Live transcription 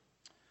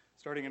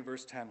starting in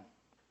verse 10.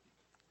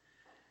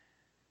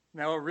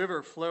 Now a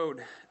river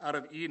flowed out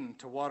of Eden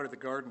to water the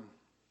garden,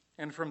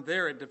 and from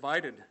there it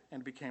divided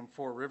and became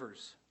 4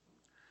 rivers.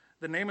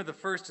 The name of the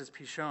first is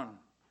Pishon.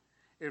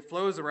 It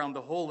flows around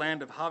the whole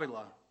land of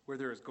Havilah, where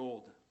there is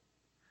gold.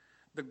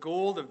 The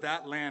gold of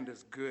that land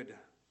is good.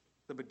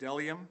 The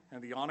bdellium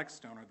and the onyx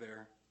stone are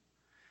there.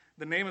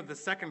 The name of the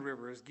second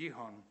river is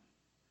Gihon.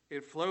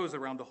 It flows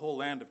around the whole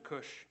land of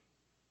Cush.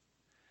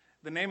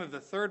 The name of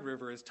the third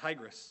river is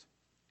Tigris.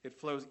 It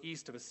flows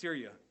east of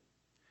Assyria.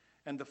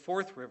 And the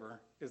fourth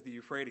river is the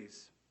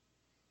Euphrates.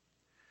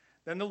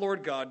 Then the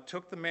Lord God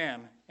took the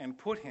man and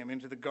put him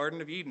into the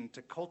Garden of Eden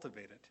to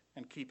cultivate it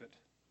and keep it.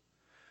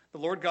 The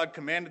Lord God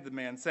commanded the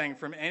man, saying,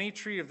 "From any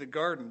tree of the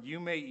garden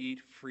you may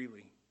eat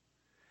freely.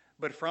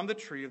 But from the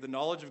tree of the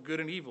knowledge of good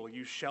and evil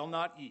you shall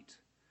not eat,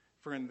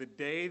 for in the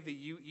day that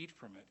you eat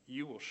from it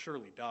you will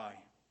surely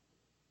die."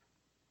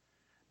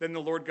 Then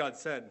the Lord God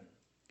said,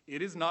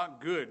 "It is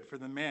not good for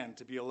the man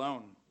to be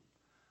alone.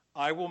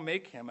 I will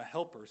make him a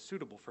helper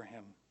suitable for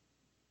him."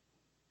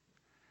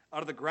 Out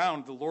of the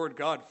ground the Lord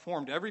God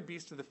formed every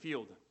beast of the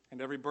field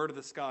and every bird of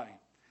the sky,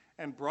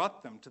 and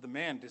brought them to the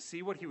man to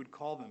see what he would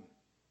call them.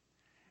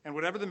 And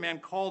whatever the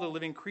man called a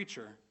living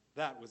creature,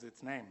 that was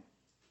its name.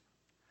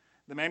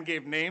 The man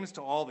gave names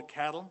to all the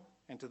cattle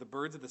and to the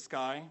birds of the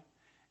sky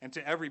and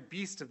to every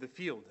beast of the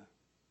field.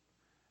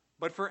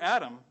 But for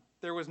Adam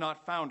there was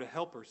not found a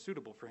helper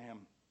suitable for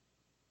him.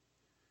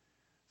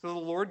 So the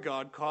Lord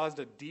God caused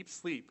a deep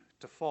sleep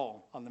to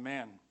fall on the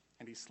man,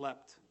 and he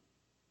slept.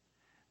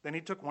 Then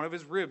he took one of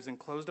his ribs and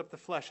closed up the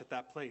flesh at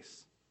that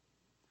place.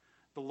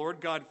 The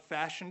Lord God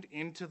fashioned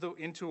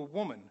into a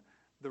woman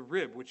the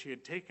rib which he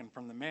had taken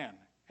from the man,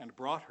 and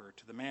brought her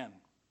to the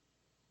man.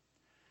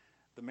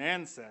 The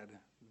man said,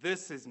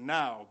 "This is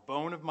now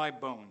bone of my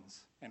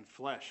bones and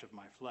flesh of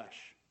my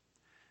flesh.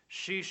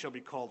 She shall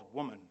be called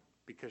woman,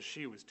 because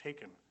she was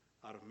taken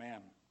out of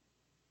man.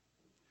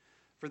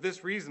 For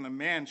this reason a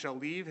man shall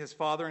leave his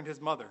father and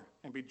his mother,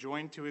 and be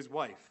joined to his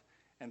wife,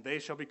 and they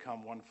shall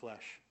become one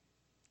flesh.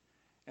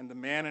 And the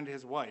man and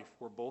his wife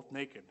were both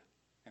naked,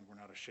 and were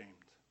not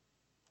ashamed."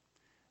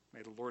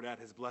 May the Lord add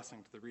his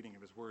blessing to the reading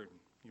of his word.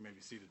 You may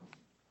be seated.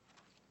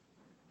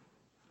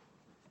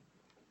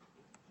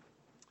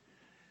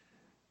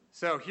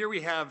 So here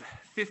we have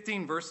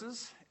 15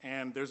 verses,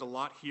 and there's a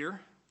lot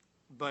here.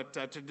 But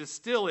to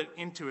distill it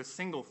into a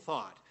single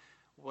thought,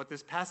 what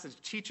this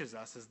passage teaches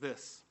us is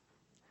this: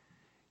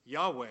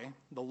 Yahweh,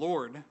 the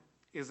Lord,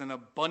 is an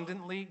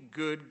abundantly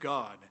good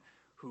God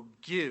who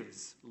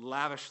gives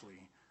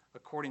lavishly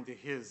according to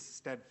his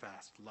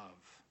steadfast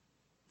love.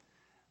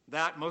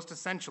 That, most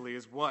essentially,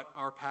 is what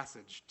our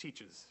passage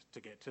teaches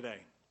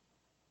today.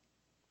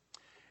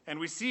 And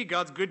we see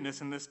God's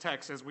goodness in this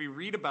text as we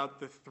read about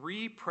the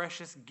 3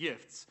 precious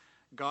gifts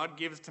God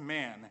gives to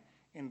man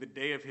in the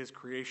day of his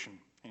creation.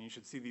 And you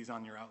should see these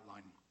on your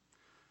outline.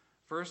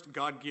 First,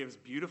 God gives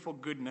beautiful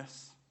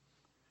goodness.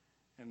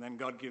 And then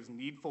God gives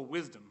needful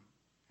wisdom.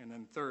 And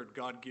then third,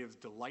 God gives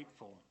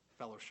delightful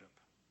fellowship.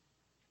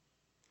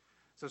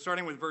 So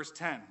starting with verse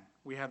 10,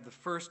 we have the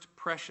first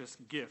precious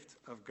gift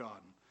of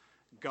God.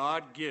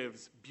 God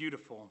gives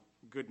beautiful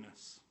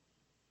goodness.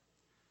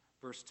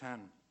 Verse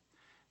 10,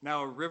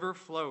 "Now a river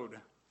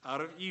flowed out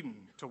of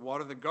Eden to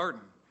water the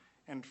garden,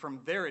 and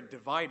from there it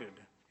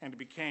divided and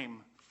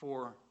became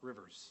 4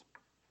 rivers."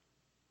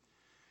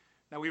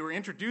 Now we were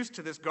introduced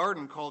to this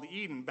garden called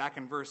Eden back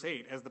in verse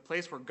 8 as the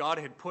place where God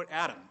had put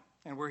Adam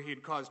and where he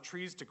had caused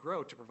trees to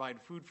grow to provide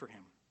food for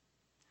him.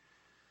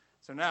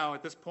 So now,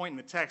 at this point in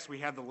the text, we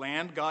have the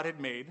land God had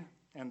made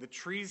and the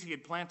trees he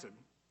had planted.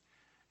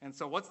 And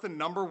so what's the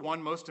number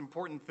one most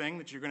important thing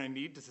that you're going to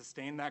need to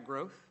sustain that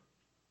growth?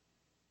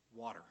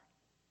 Water.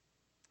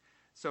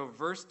 So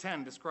verse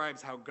 10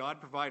 describes how God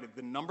provided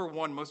the number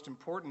one most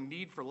important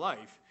need for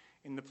life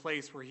in the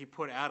place where he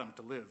put Adam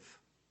to live.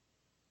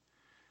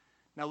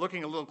 Now,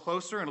 looking a little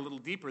closer and a little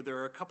deeper, there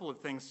are a couple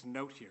of things to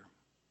note here.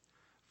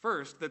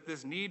 First, that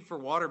this need for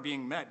water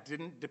being met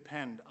didn't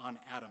depend on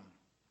Adam.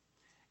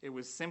 It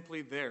was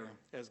simply there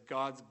as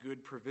God's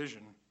good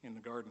provision in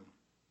the garden.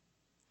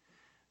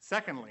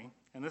 Secondly,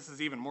 and this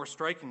is even more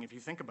striking if you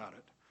think about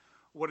it,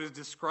 what is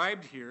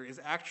described here is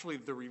actually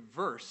the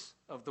reverse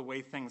of the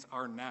way things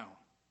are now.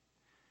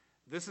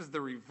 This is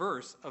the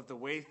reverse of the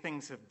way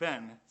things have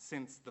been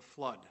since the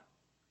flood.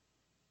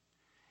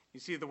 You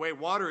see, the way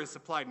water is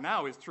supplied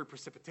now is through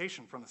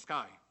precipitation from the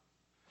sky.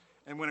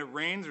 And when it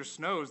rains or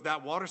snows,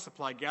 that water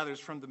supply gathers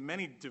from the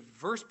many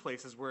diverse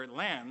places where it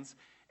lands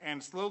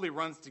and slowly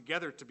runs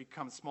together to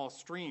become small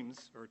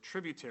streams or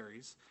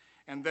tributaries,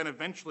 and then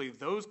eventually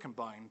those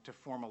combine to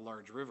form a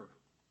large river.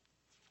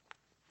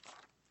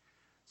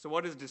 So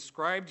what is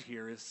described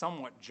here is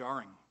somewhat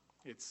jarring.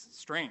 It's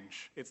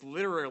strange. It's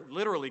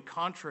literally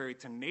contrary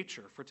to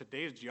nature for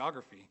today's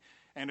geography,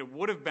 and it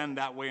would have been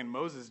that way in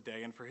Moses'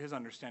 day and for his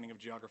understanding of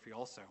geography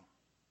also.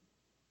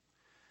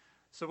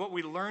 So what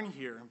we learn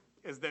here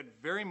is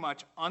that very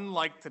much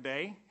unlike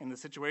today, in the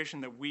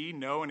situation that we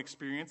know and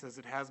experience as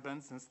it has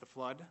been since the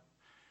flood,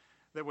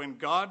 that when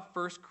God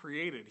first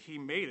created, he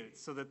made it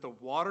so that the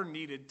water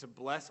needed to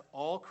bless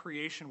all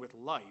creation with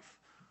life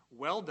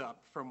welled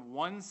up from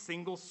one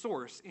single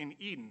source in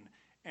Eden,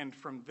 and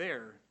from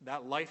there,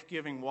 that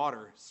life-giving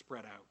water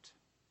spread out.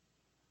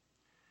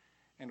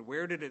 And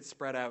where did it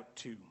spread out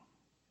to?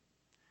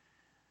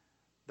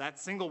 That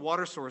single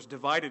water source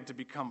divided to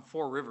become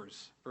 4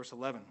 rivers, verse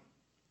 11.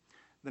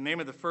 The name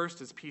of the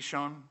first is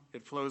Pishon.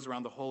 It flows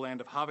around the whole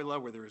land of Havilah,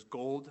 where there is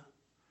gold.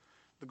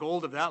 The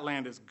gold of that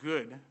land is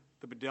good.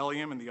 The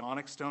bdellium and the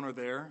onyx stone are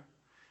there.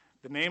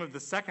 The name of the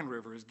second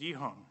river is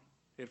Gihon.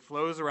 It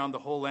flows around the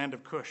whole land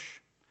of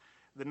Cush.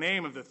 The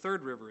name of the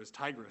third river is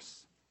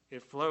Tigris.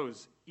 It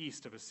flows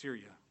east of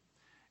Assyria.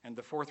 And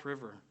the fourth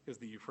river is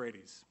the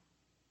Euphrates.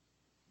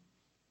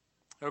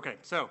 Okay,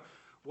 so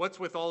what's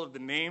with all of the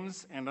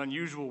names and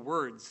unusual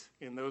words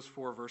in those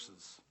 4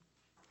 verses?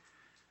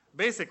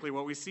 Basically,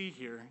 what we see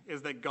here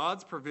is that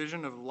God's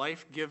provision of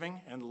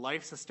life-giving and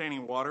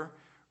life-sustaining water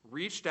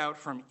reached out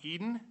from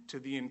Eden to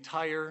the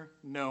entire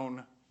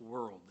known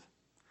world.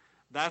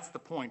 That's the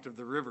point of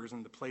the rivers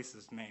and the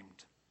places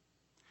named.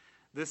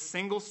 This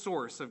single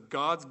source of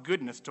God's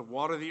goodness to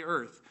water the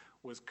earth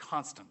was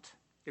constant.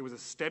 It was a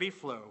steady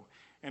flow,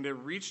 and it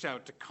reached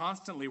out to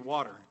constantly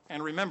water.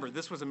 And remember,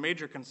 this was a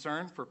major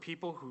concern for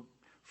people who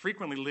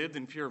frequently lived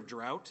in fear of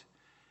drought.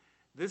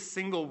 This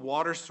single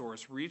water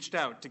source reached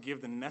out to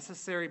give the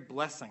necessary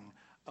blessing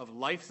of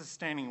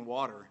life-sustaining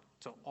water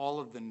to all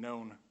of the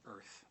known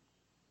earth.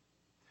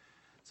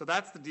 So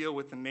that's the deal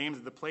with the names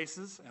of the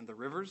places and the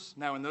rivers.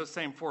 Now, in those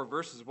same 4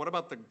 verses, what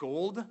about the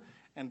gold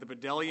and the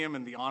bdellium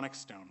and the onyx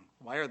stone?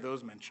 Why are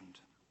those mentioned?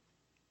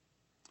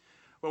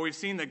 Well, we've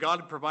seen that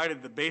God had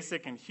provided the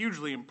basic and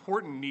hugely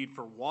important need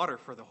for water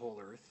for the whole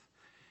earth.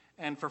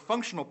 And for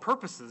functional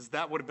purposes,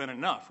 that would have been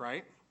enough,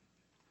 right?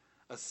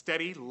 A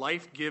steady,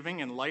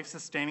 life-giving, and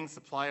life-sustaining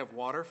supply of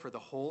water for the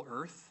whole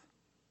earth.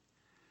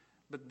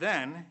 But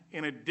then,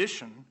 in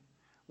addition,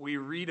 we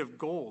read of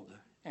gold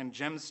and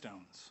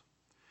gemstones.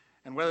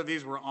 And whether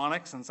these were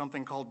onyx and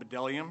something called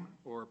bdellium,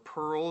 or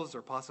pearls,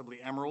 or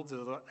possibly emeralds,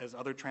 as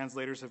other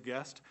translators have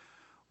guessed,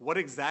 what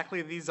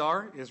exactly these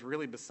are is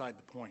really beside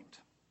the point.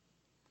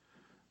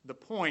 The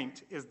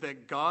point is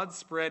that God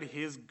spread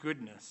his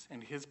goodness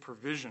and his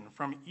provision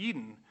from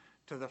Eden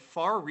to the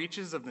far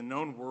reaches of the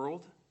known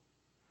world,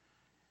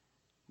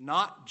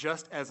 not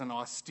just as an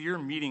austere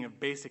meeting of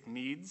basic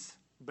needs,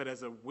 but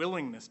as a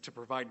willingness to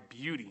provide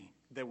beauty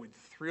that would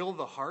thrill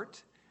the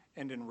heart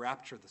and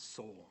enrapture the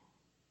soul.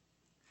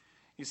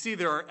 You see,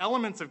 there are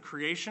elements of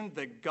creation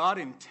that God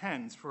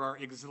intends for our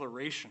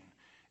exhilaration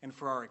and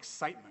for our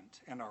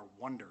excitement and our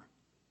wonder.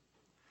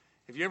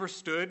 Have you ever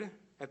stood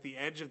at the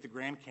edge of the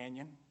Grand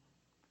Canyon?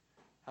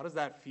 How does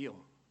that feel?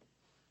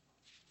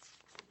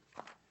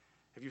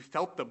 Have you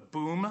felt the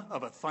boom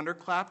of a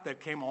thunderclap that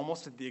came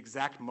almost at the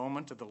exact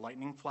moment of the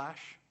lightning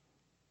flash?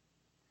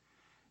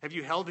 Have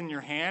you held in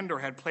your hand or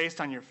had placed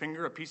on your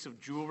finger a piece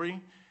of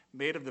jewelry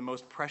made of the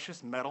most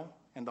precious metal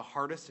and the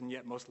hardest and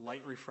yet most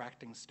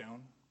light-refracting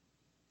stone?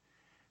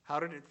 How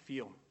did it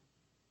feel?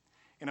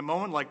 In a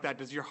moment like that,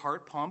 does your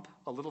heart pump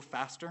a little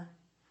faster?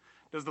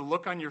 Does the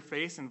look on your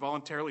face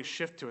involuntarily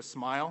shift to a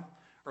smile,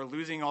 or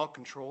losing all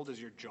control, does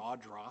your jaw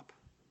drop?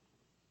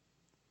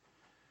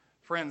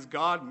 Friends,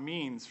 God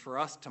means for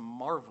us to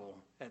marvel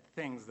at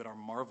things that are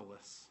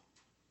marvelous.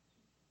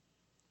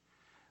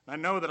 I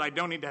know that I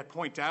don't need to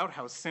point out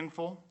how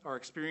sinful our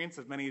experience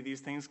of many of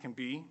these things can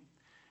be.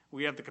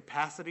 We have the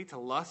capacity to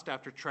lust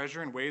after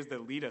treasure in ways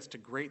that lead us to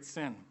great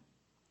sin.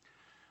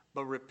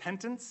 But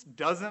repentance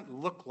doesn't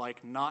look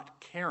like not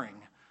caring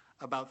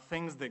about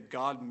things that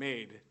God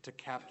made to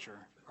capture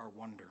our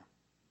wonder.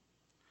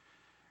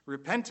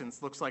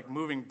 Repentance looks like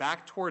moving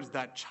back towards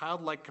that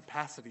childlike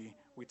capacity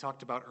we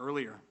talked about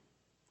earlier,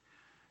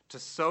 to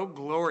sow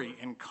glory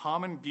in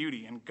common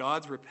beauty in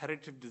God's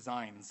repetitive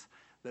designs,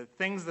 that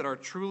things that are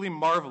truly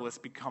marvelous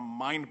become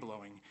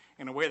mind-blowing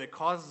in a way that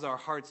causes our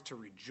hearts to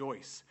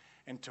rejoice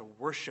and to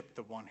worship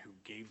the one who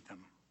gave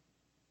them.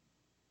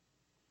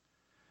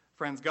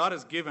 Friends, God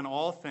has given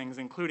all things,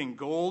 including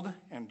gold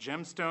and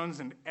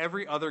gemstones and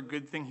every other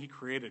good thing he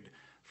created,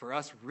 for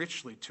us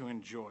richly to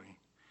enjoy.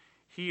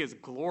 He is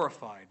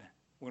glorified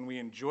when we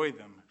enjoy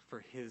them for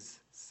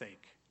his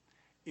sake.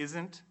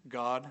 Isn't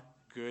God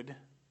good?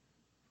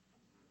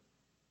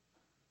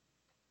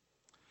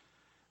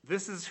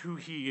 This is who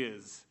he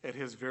is at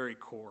his very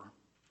core.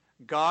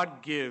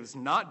 God gives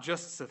not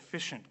just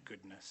sufficient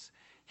goodness,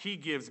 he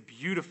gives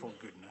beautiful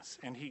goodness,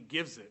 and he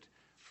gives it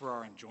for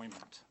our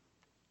enjoyment.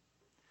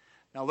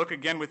 Now look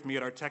again with me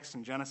at our text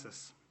in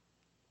Genesis.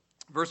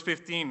 Verse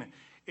 15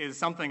 is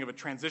something of a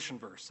transition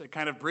verse. It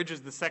kind of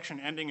bridges the section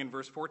ending in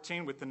verse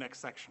 14 with the next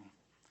section.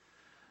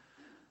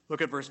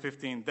 Look at verse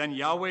 15. Then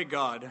Yahweh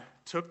God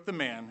took the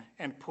man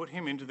and put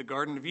him into the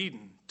Garden of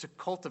Eden to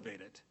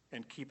cultivate it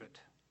and keep it.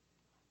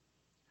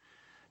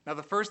 Now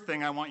the first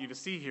thing I want you to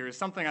see here is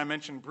something I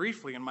mentioned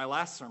briefly in my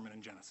last sermon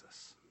in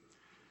Genesis.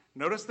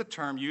 Notice the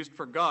term used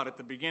for God at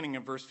the beginning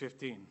of verse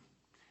 15.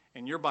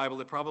 In your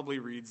Bible, it probably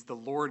reads the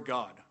Lord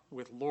God,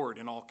 with Lord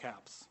in all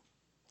caps.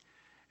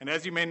 And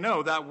as you may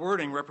know, that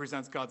wording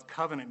represents God's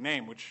covenant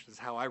name, which is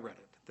how I read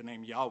it, the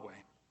name Yahweh.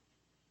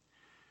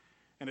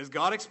 And as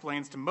God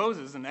explains to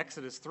Moses in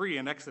Exodus 3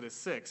 and Exodus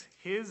 6,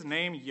 his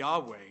name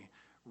Yahweh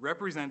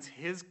represents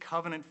his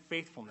covenant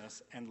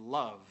faithfulness and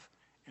love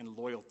and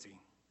loyalty.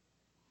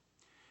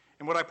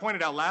 And what I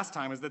pointed out last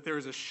time is that there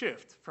is a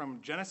shift from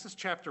Genesis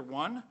chapter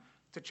 1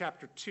 to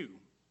chapter 2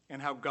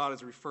 and how God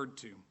is referred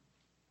to.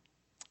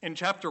 In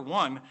chapter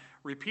 1,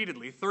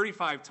 repeatedly,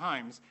 35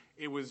 times,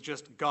 it was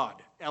just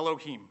God,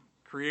 Elohim,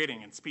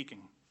 creating and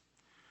speaking.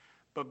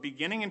 But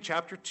beginning in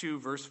chapter 2,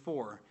 verse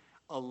 4,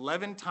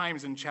 11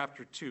 times in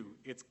chapter 2,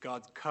 it's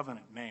God's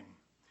covenant name,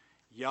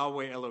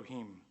 Yahweh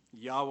Elohim,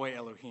 Yahweh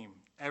Elohim,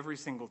 every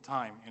single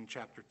time in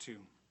chapter 2.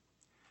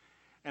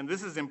 And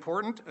this is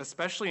important,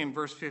 especially in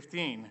verse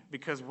 15,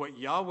 because what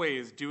Yahweh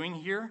is doing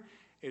here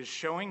is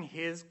showing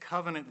his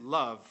covenant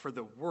love for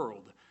the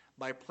world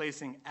by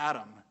placing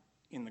Adam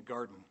in the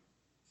garden.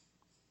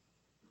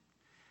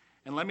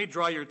 And let me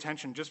draw your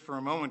attention just for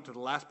a moment to the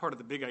last part of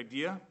the big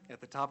idea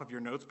at the top of your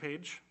notes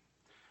page,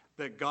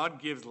 that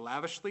God gives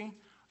lavishly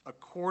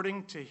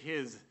according to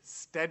his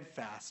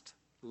steadfast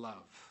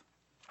love.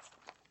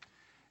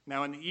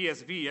 Now in the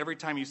ESV, every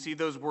time you see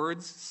those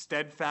words,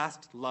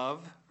 steadfast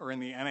love, or in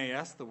the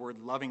NAS, the word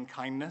loving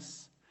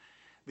kindness,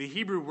 the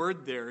Hebrew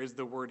word there is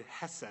the word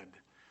hesed,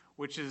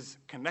 which is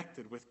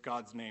connected with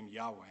God's name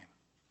Yahweh.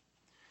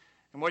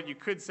 And what you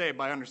could say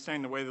by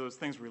understanding the way those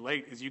things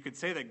relate is you could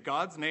say that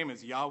God's name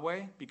is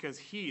Yahweh because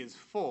he is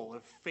full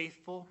of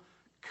faithful,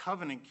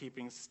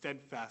 covenant-keeping,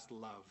 steadfast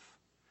love.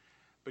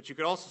 But you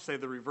could also say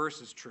the reverse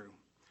is true,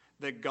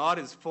 that God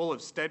is full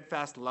of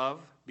steadfast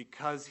love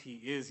because he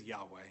is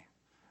Yahweh,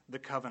 the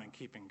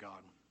covenant-keeping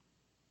God.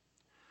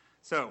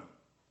 So,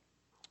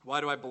 why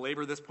do I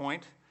belabor this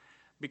point?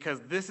 Because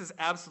this is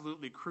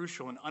absolutely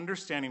crucial in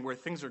understanding where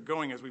things are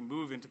going as we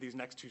move into these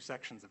next two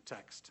sections of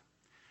text.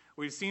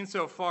 We've seen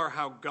so far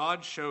how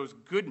God shows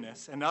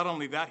goodness, and not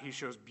only that, he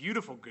shows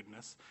beautiful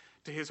goodness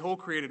to his whole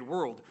created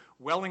world,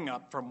 welling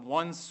up from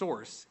one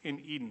source in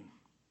Eden.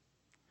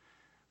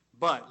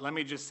 But let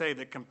me just say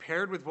that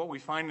compared with what we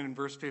find in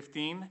verse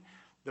 15,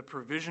 the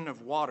provision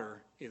of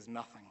water is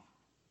nothing.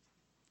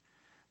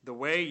 The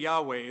way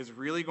Yahweh is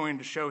really going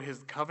to show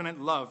his covenant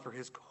love for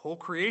his whole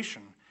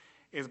creation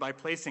is by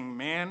placing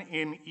man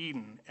in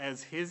Eden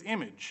as his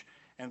image,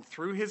 and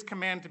through his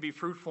command to be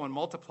fruitful and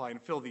multiply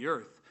and fill the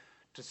earth,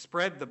 to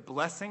spread the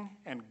blessing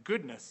and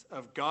goodness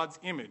of God's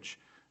image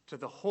to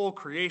the whole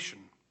creation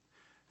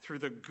through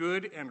the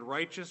good and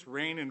righteous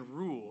reign and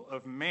rule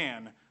of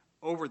man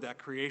over that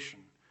creation,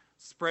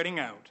 spreading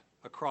out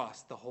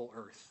across the whole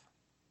earth.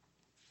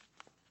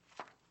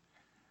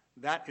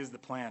 That is the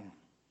plan,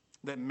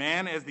 that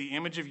man as the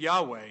image of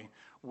Yahweh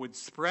would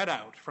spread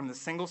out from the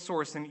single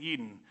source in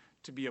Eden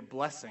to be a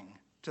blessing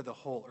to the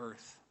whole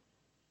earth.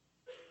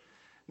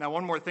 Now,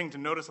 one more thing to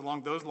notice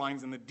along those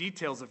lines in the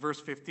details of verse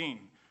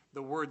 15,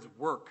 the words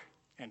work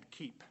and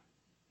keep.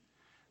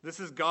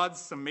 This is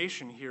God's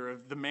summation here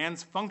of the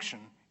man's function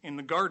in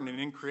the garden and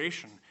in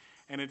creation,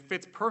 and it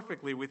fits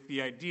perfectly with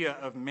the idea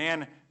of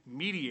man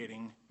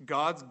mediating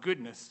God's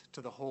goodness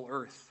to the whole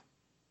earth.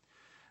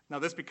 Now,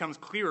 this becomes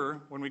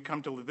clearer when we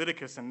come to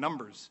Leviticus and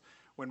Numbers.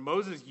 When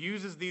Moses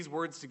uses these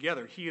words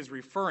together, he is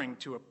referring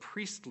to a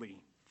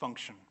priestly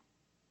function.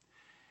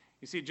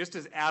 You see, just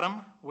as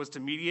Adam was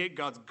to mediate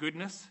God's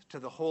goodness to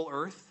the whole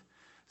earth,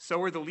 so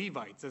were the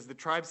Levites as the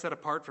tribe set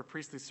apart for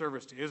priestly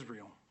service to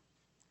Israel.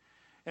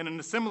 And in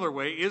a similar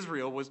way,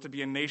 Israel was to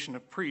be a nation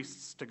of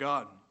priests to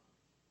God.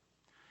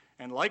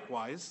 And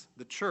likewise,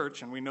 the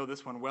church, and we know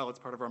this one well, it's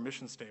part of our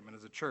mission statement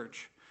as a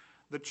church,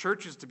 the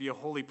church is to be a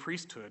holy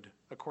priesthood,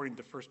 according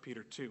to 1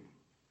 Peter 2.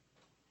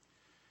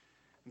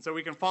 And so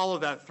we can follow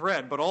that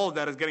thread, but all of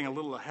that is getting a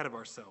little ahead of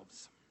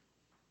ourselves.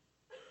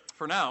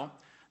 For now,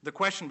 the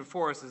question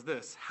before us is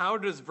this: how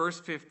does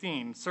verse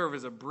 15 serve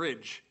as a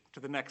bridge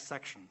to the next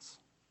sections?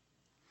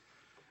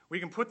 We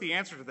can put the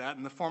answer to that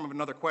in the form of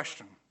another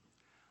question.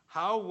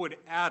 How would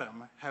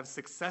Adam have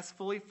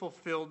successfully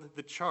fulfilled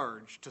the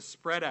charge to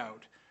spread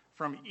out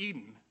from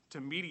Eden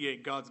to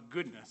mediate God's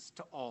goodness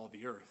to all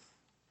the earth?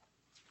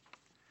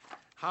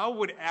 How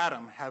would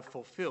Adam have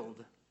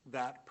fulfilled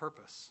that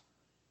purpose?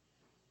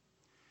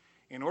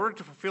 In order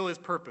to fulfill his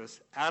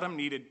purpose, Adam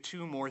needed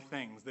two more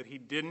things that he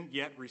didn't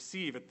yet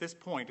receive at this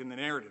point in the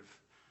narrative,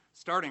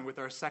 starting with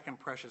our second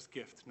precious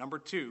gift. Number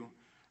 2,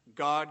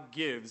 God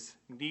gives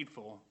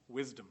needful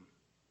wisdom.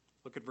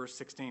 Look at verse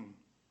 16.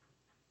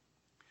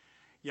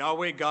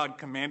 Yahweh God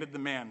commanded the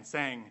man,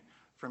 saying,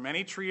 "From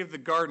any tree of the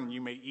garden you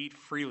may eat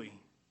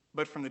freely,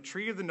 but from the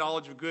tree of the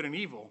knowledge of good and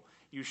evil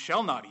you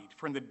shall not eat,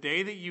 for in the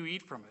day that you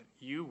eat from it,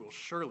 you will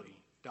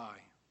surely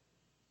die."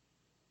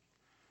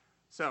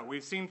 So,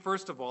 we've seen,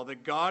 first of all,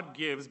 that God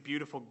gives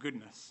beautiful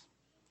goodness.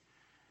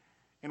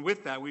 And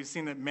with that, we've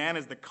seen that man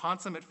is the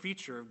consummate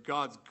feature of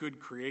God's good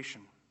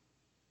creation.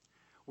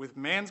 With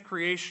man's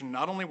creation,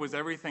 not only was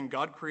everything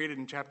God created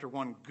in chapter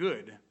 1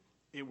 good,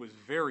 it was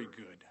very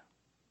good.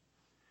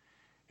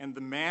 And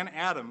the man,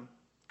 Adam,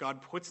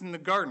 God puts in the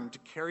garden to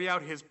carry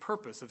out his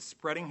purpose of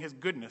spreading his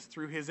goodness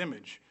through his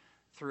image,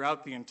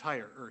 throughout the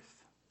entire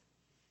earth.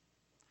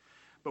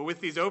 But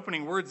with these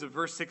opening words of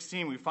verse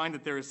 16, we find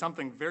that there is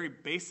something very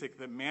basic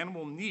that man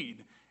will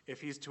need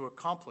if he's to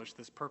accomplish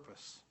this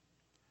purpose.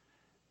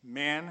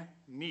 Man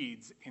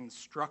needs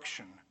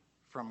instruction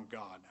from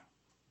God.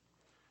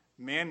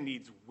 Man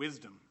needs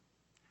wisdom,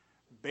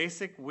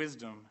 basic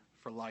wisdom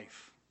for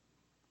life.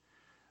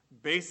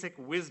 Basic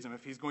wisdom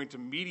if he's going to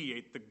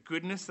mediate the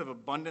goodness of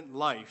abundant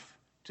life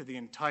to the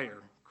entire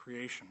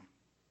creation.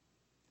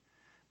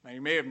 Now,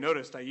 you may have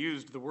noticed I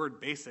used the word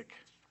basic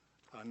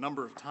a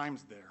number of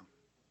times there.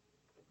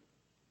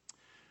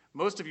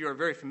 Most of you are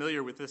very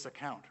familiar with this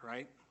account,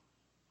 right?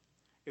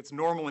 It's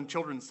normal in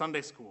children's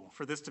Sunday school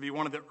for this to be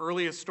one of the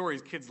earliest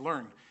stories kids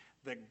learn,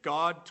 that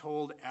God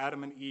told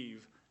Adam and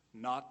Eve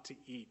not to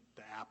eat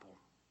the apple.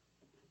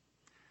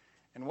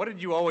 And what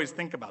did you always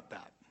think about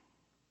that?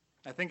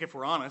 I think if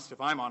we're honest, if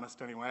I'm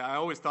honest anyway, I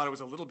always thought it was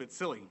a little bit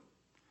silly.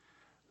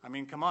 I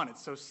mean, come on,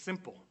 it's so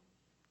simple.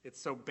 It's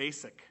so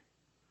basic.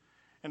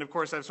 And of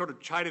course, I've sort of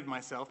chided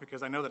myself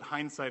because I know that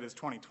hindsight is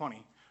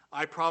 20/20.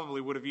 I probably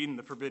would have eaten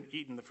the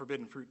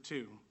forbidden fruit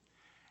too.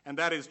 And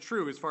that is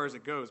true as far as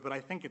it goes, but I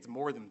think it's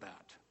more than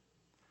that.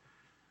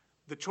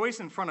 The choice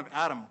in front of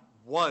Adam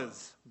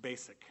was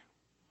basic,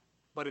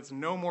 but it's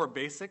no more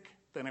basic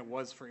than it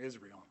was for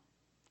Israel,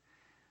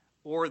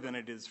 or than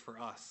it is for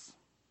us.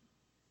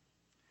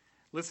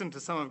 Listen to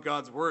some of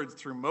God's words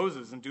through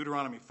Moses in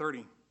Deuteronomy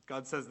 30.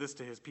 God says this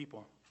to his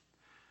people.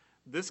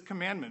 This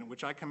commandment,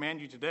 which I command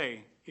you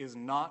today, is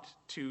not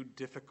too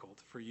difficult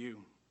for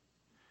you,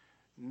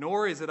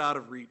 nor is it out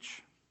of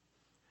reach.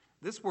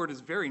 This word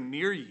is very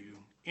near you,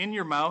 in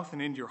your mouth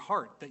and in your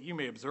heart, that you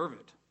may observe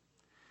it.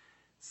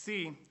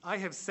 See, I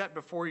have set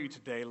before you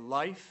today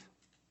life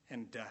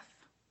and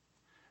death.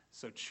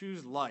 So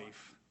choose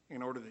life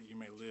in order that you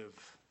may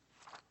live.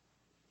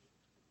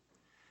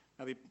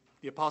 Now,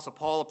 the Apostle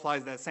Paul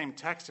applies that same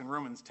text in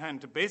Romans 10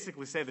 to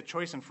basically say the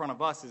choice in front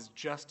of us is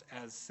just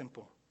as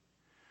simple.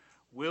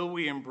 Will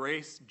we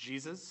embrace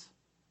Jesus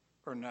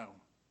or no?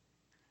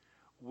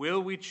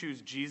 Will we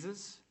choose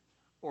Jesus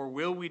or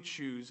will we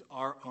choose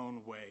our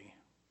own way?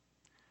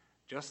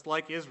 Just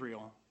like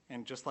Israel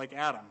and just like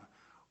Adam,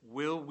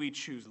 will we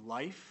choose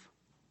life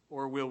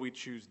or will we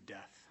choose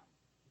death?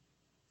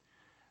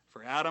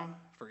 For Adam,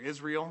 for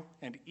Israel,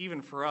 and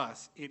even for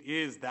us, it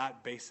is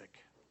that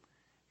basic.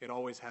 It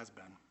always has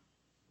been.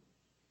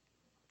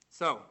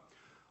 So,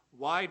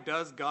 why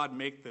does God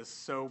make this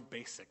so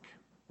basic?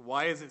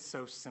 Why is it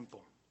so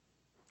simple?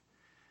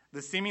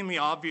 The seemingly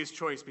obvious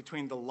choice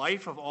between the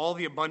life of all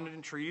the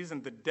abundant trees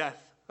and the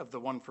death of the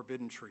one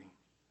forbidden tree.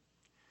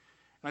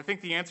 And I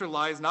think the answer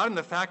lies not in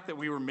the fact that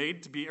we were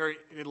made to be, or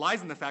it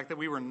lies in the fact that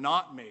we were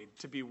not made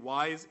to be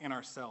wise in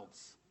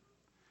ourselves.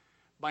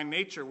 By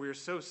nature, we are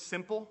so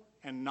simple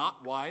and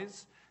not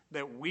wise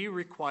that we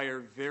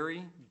require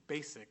very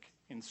basic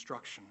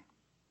instruction.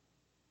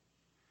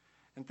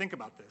 And think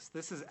about this.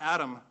 This is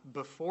Adam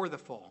before the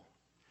fall,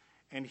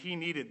 and he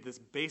needed this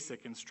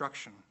basic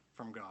instruction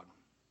from God.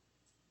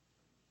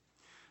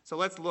 So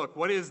let's look.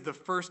 What is the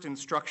first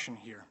instruction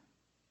here?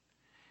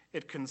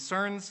 It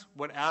concerns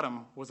what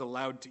Adam was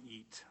allowed to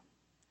eat.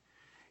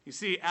 You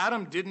see,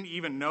 Adam didn't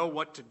even know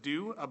what to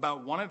do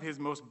about one of his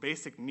most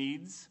basic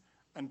needs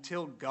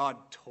until God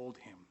told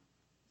him.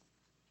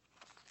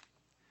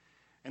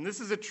 And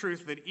this is a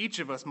truth that each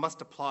of us must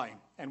apply,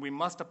 and we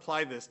must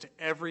apply this to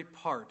every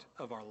part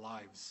of our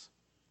lives.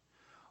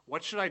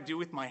 What should I do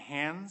with my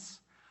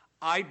hands?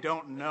 I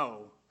don't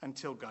know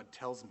until God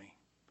tells me.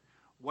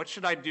 What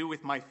should I do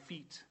with my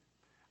feet?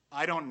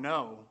 I don't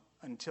know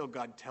until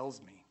God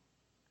tells me.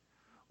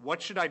 What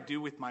should I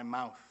do with my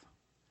mouth?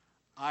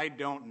 I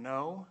don't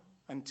know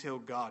until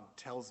God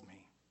tells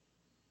me.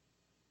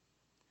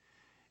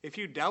 If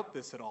you doubt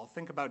this at all,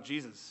 think about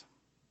Jesus.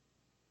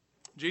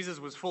 Jesus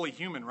was fully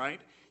human, right?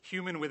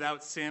 Human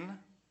without sin.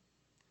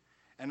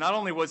 And not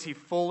only was he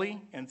fully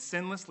and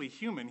sinlessly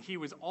human, he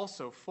was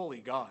also fully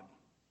God.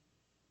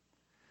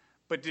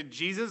 But did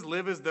Jesus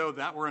live as though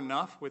that were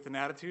enough with an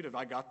attitude of,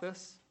 I got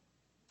this?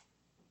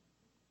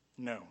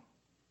 No.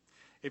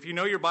 If you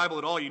know your Bible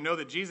at all, you know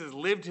that Jesus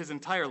lived his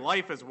entire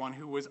life as one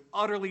who was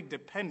utterly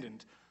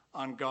dependent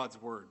on God's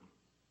word.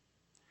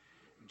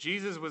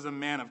 Jesus was a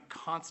man of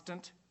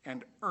constant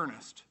and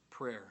earnest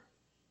prayer.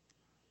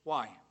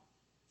 Why?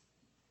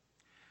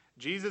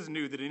 Jesus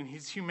knew that in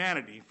his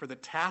humanity, for the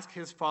task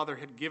his Father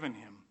had given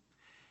him,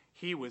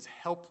 he was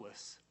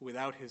helpless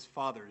without his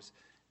Father's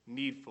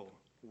needful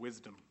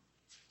wisdom.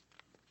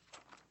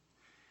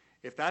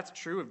 If that's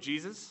true of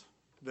Jesus,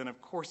 then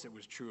of course it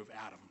was true of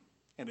Adam.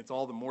 And it's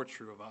all the more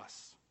true of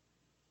us.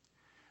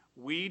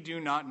 We do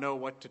not know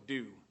what to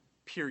do,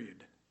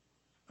 period,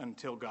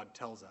 until God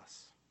tells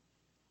us.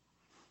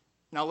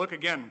 Now look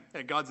again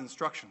at God's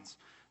instructions.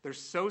 They're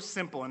so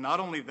simple, and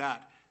not only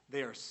that,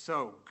 they are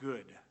so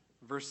good.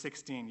 Verse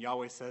 16,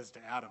 Yahweh says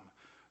to Adam,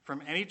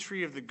 "From any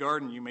tree of the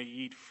garden you may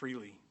eat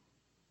freely."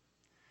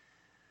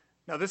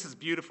 Now this is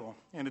beautiful,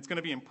 and it's going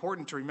to be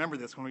important to remember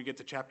this when we get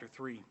to chapter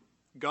 3.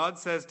 God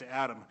says to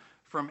Adam,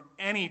 "From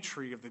any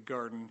tree of the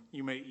garden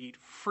you may eat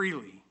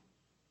freely."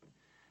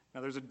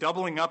 Now, there's a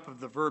doubling up of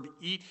the verb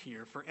eat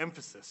here for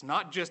emphasis.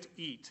 Not just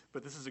eat,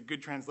 but this is a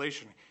good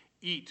translation.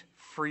 Eat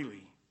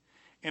freely.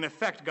 In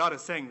effect, God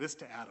is saying this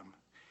to Adam.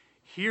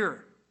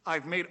 Here,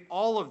 I've made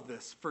all of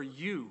this for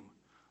you.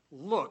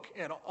 Look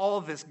at all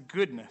this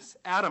goodness.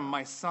 Adam,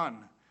 my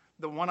son,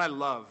 the one I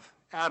love.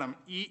 Adam,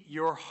 eat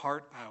your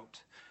heart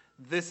out.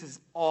 This is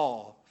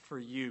all for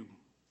you.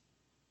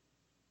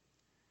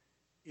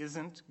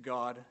 Isn't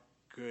God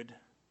good?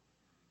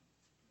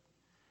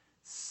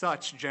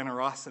 Such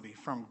generosity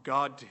from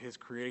God to his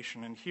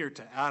creation, and here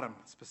to Adam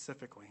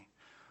specifically.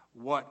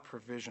 What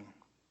provision.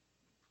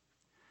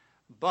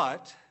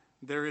 But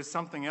there is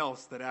something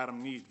else that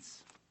Adam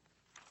needs.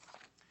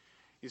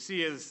 You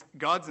see, as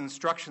God's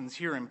instructions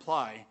here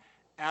imply,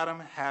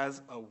 Adam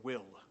has a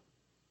will.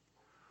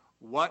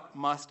 What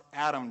must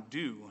Adam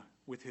do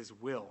with his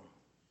will?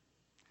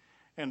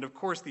 And of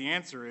course, the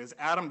answer is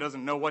Adam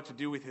doesn't know what to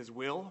do with his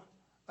will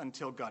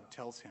until God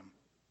tells him.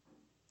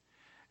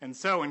 And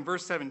so in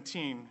verse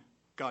 17,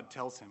 God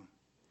tells him,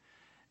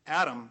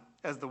 Adam,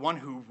 as the one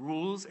who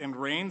rules and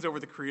reigns over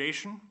the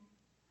creation,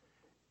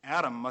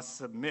 Adam must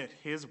submit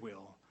his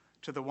will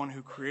to the one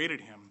who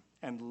created him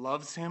and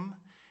loves him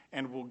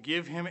and will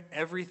give him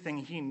everything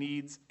he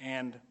needs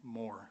and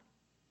more.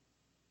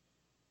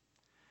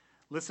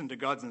 Listen to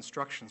God's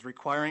instructions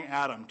requiring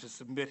Adam to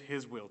submit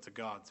his will to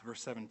God's.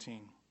 Verse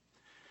 17.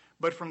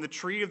 But from the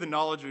tree of the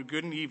knowledge of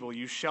good and evil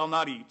you shall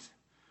not eat,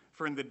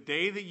 for in the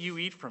day that you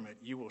eat from it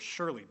you will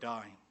surely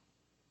die.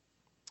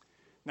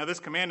 Now this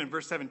command in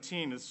verse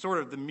 17 is sort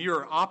of the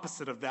mirror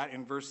opposite of that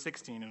in verse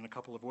 16 in a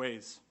couple of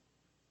ways.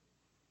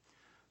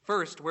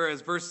 First,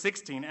 whereas verse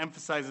 16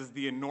 emphasizes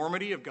the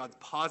enormity of God's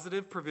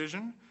positive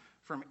provision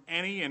from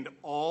any and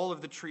all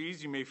of the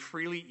trees you may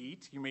freely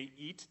eat, you may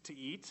eat to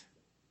eat,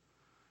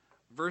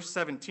 verse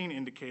 17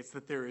 indicates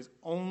that there is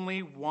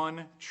only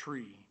one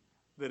tree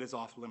that is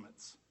off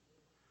limits.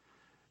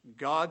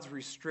 God's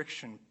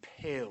restriction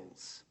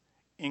pales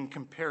in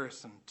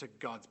comparison to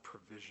God's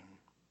provision.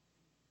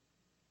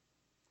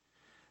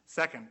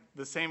 Second,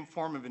 the same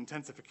form of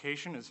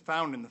intensification is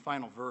found in the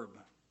final verb.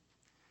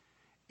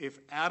 If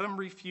Adam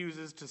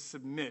refuses to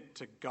submit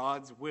to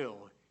God's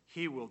will,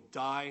 he will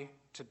die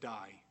to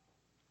die.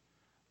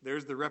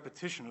 There's the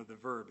repetition of the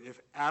verb. If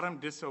Adam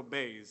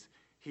disobeys,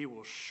 he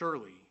will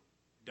surely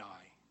die.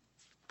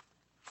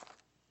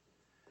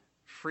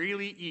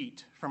 Freely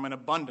eat from an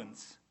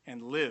abundance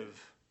and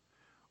live,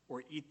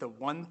 or eat the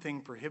one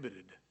thing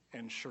prohibited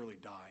and surely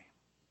die.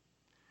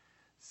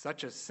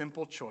 Such a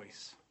simple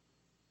choice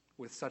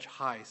with such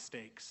high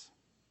stakes.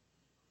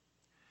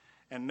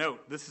 And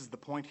note, this is the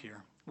point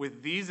here.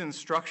 With these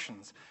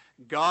instructions,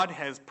 God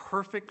has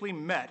perfectly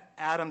met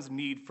Adam's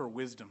need for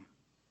wisdom.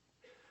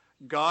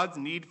 God's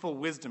needful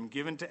wisdom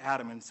given to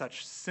Adam in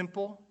such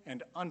simple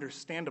and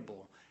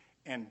understandable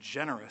and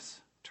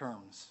generous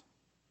terms.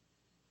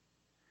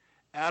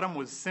 Adam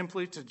was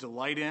simply to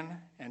delight in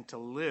and to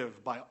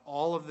live by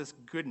all of this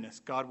goodness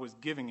God was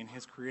giving in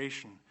his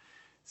creation,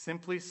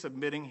 simply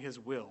submitting his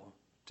will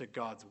to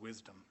God's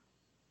wisdom.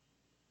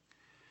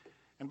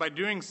 And by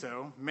doing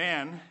so,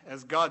 man,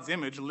 as God's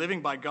image,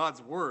 living by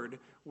God's word,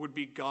 would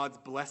be God's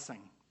blessing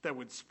that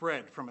would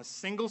spread from a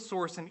single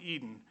source in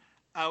Eden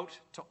out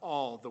to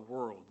all the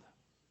world.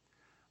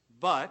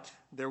 But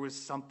there was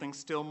something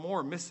still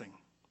more missing.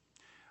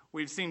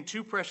 We've seen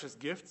two precious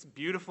gifts,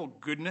 beautiful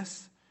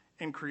goodness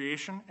in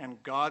creation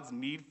and God's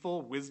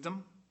needful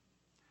wisdom.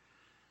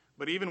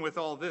 But even with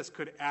all this,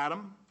 could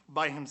Adam,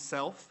 by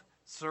himself,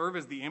 serve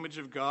as the image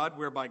of God,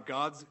 whereby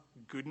God's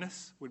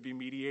goodness would be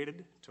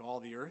mediated to all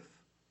the earth?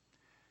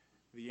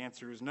 The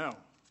answer is no.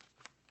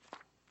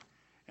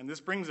 And this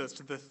brings us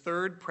to the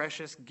third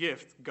precious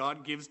gift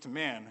God gives to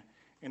man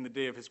in the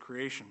day of his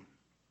creation.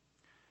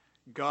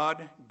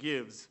 God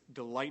gives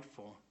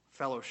delightful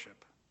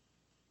fellowship.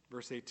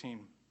 Verse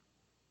 18.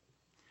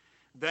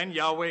 Then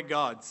Yahweh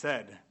God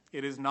said,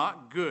 "It is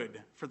not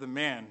good for the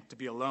man to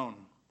be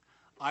alone.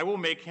 I will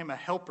make him a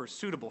helper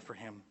suitable for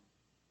him."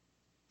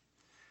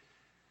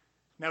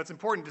 Now it's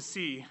important to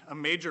see a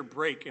major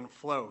break in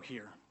flow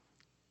here.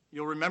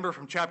 You'll remember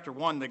from chapter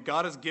 1 that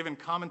God has given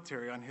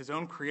commentary on his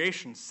own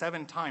creation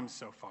 7 times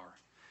so far.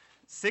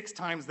 6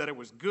 times that it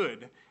was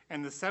good,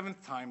 and the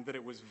 7th time that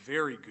it was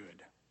very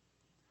good.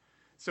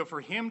 So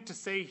for him to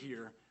say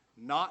here,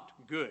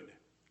 not good,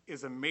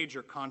 is a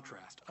major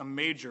contrast, a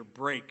major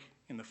break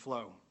in the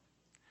flow.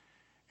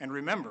 And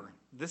remember,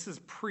 this is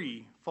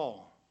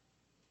pre-fall.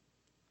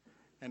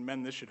 And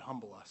men, this should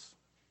humble us.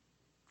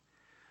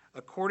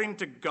 According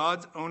to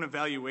God's own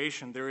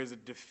evaluation, there is a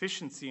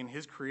deficiency in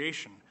his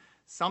creation,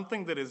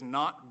 something that is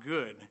not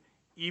good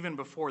even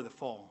before the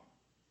fall.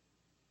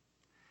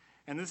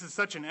 And this is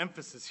such an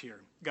emphasis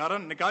here. God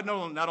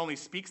not only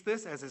speaks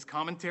this as his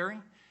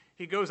commentary,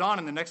 he goes on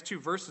in the next 2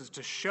 verses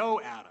to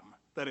show Adam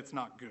that it's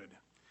not good.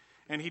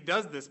 And he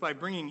does this by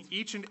bringing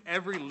each and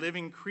every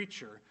living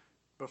creature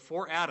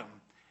before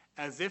Adam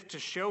as if to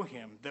show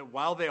him that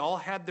while they all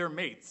had their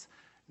mates,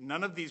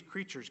 none of these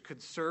creatures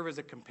could serve as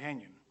a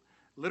companion,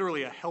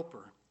 literally a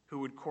helper who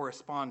would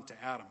correspond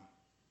to Adam.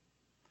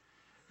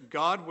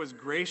 God was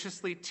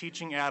graciously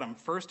teaching Adam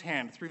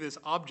firsthand through this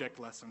object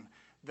lesson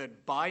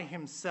that by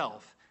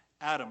himself,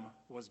 Adam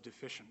was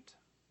deficient.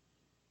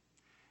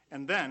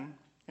 And then,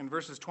 in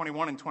verses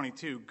 21 and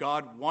 22,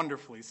 God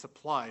wonderfully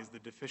supplies the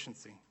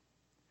deficiency.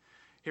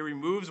 He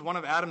removes one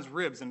of Adam's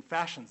ribs and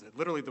fashions it.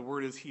 Literally, the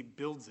word is he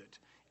builds it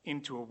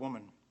into a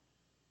woman.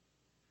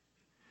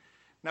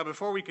 Now,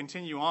 before we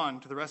continue on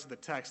to the rest of the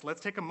text,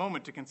 let's take a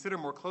moment to consider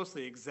more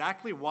closely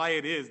exactly why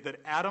it is that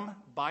Adam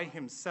by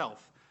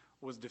himself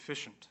was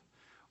deficient.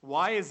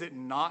 Why is it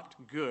not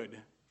good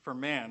for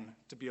man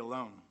to be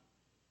alone?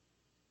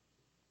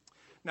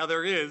 Now,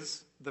 there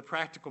is the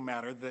practical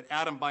matter that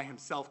Adam by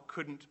himself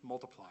couldn't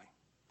multiply.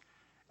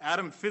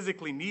 Adam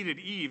physically needed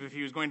Eve if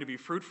he was going to be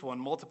fruitful and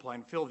multiply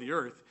and fill the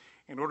earth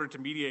in order to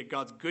mediate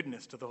God's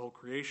goodness to the whole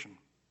creation.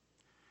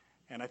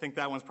 And I think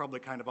that one's probably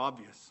kind of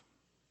obvious.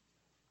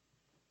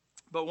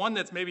 But one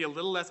that's maybe a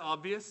little less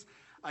obvious,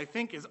 I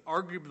think, is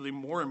arguably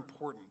more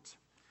important.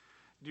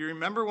 Do you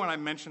remember when I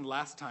mentioned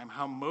last time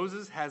how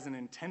Moses has an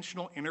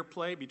intentional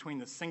interplay between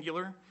the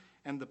singular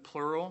and the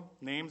plural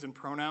names and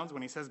pronouns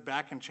when he says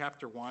back in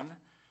chapter 1,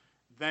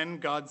 then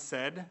God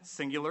said,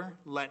 singular,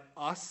 let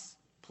us,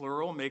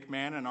 plural, make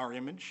man in our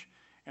image.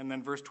 And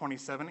then verse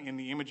 27, in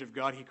the image of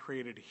God he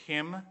created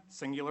him,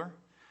 singular.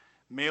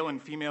 Male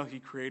and female he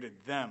created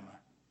them,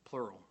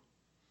 plural.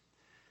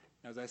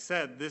 As I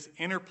said, this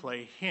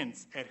interplay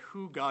hints at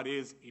who God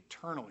is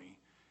eternally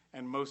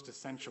and most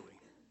essentially.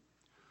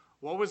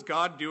 What was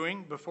God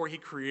doing before he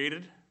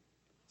created,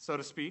 so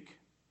to speak?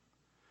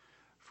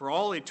 For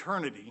all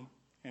eternity,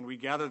 and we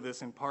gather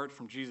this in part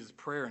from Jesus'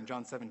 prayer in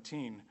John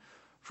 17,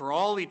 for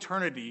all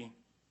eternity,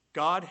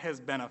 God has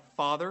been a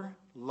father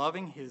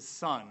loving his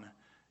son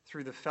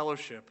through the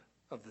fellowship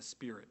of the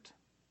Spirit.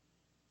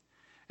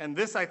 And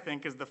this, I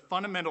think, is the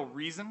fundamental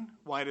reason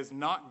why it is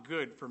not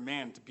good for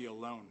man to be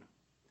alone.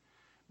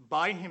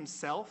 By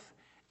himself,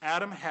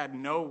 Adam had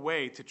no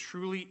way to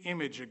truly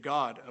image a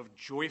God of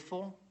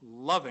joyful,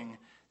 loving,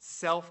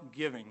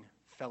 self-giving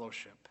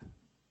fellowship.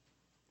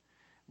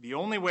 The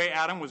only way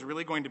Adam was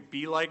really going to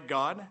be like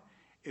God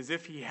is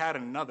if he had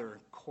another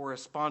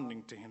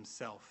corresponding to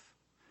himself,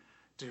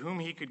 to whom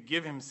he could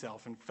give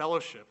himself in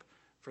fellowship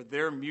for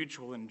their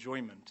mutual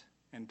enjoyment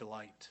and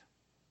delight.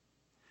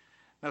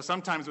 Now,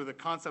 sometimes with a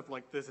concept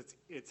like this,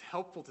 it's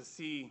helpful to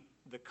see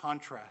the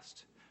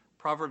contrast.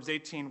 Proverbs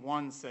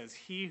 18:1 says,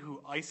 he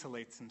who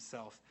isolates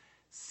himself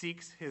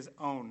seeks his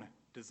own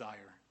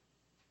desire.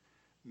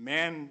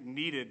 Man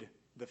needed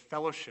the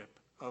fellowship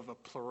of a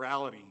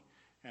plurality,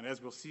 and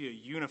as we'll see, a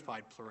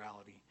unified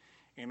plurality,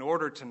 in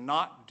order to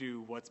not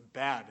do what's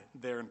bad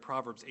there in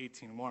Proverbs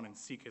 18:1 and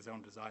seek his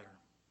own desire.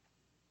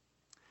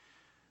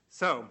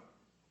 So,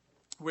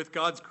 with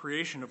God's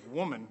creation of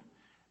woman,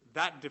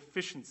 that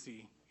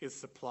deficiency is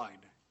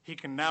supplied. He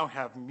can now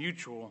have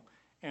mutual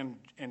and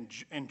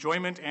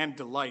enjoyment and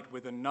delight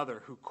with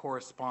another who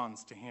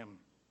corresponds to him.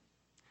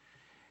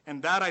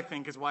 And that, I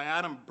think, is why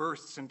Adam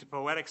bursts into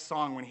poetic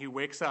song when he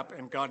wakes up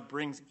and God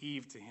brings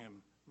Eve to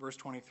him. Verse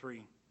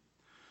 23.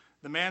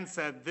 The man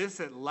said, this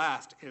at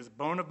last is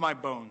bone of my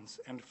bones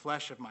and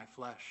flesh of my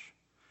flesh.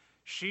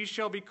 She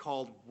shall be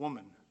called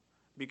woman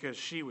because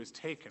she was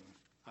taken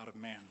out of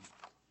man.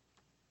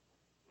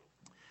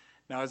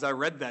 Now, as I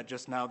read that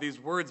just now, these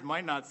words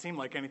might not seem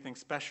like anything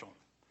special.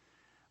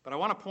 But I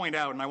want to point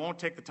out, and I won't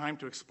take the time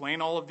to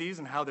explain all of these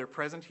and how they're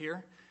present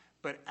here,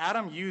 but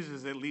Adam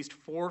uses at least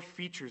 4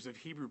 features of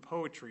Hebrew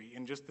poetry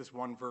in just this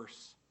one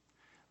verse.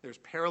 There's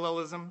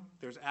parallelism,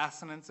 there's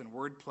assonance and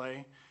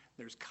wordplay,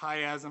 there's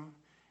chiasm,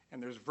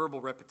 and there's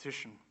verbal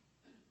repetition.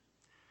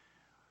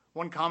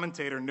 One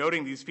commentator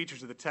noting these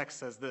features of the text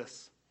says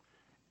this,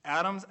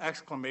 Adam's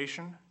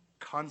exclamation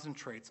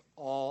concentrates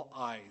all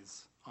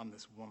eyes on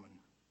this woman.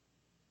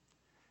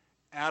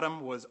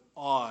 Adam was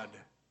awed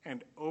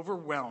and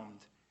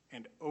overwhelmed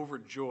and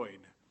overjoyed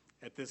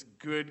at this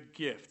good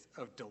gift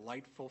of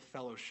delightful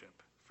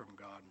fellowship from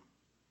God.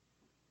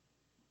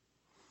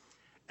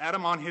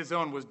 Adam on his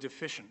own was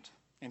deficient,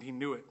 and he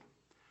knew it.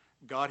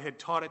 God had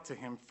taught it to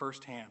him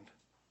firsthand.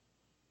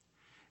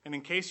 And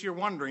in case you're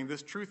wondering,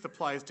 this truth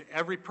applies to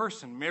every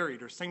person,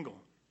 married or single.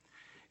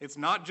 It's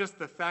not just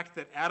the fact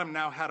that Adam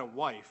now had a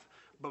wife,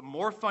 but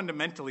more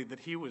fundamentally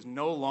that he was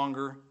no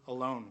longer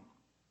alone.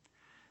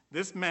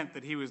 This meant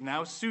that he was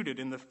now suited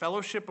in the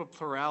fellowship of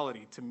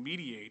plurality to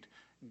mediate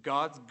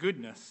God's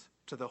goodness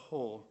to the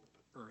whole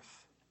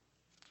earth.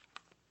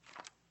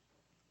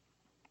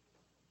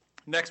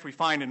 Next, we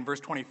find in verse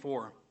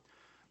 24,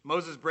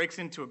 Moses breaks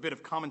into a bit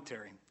of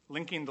commentary,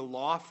 linking the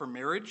law for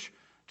marriage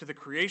to the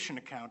creation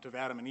account of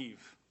Adam and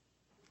Eve.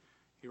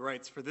 He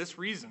writes, for this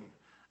reason,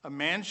 a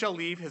man shall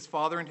leave his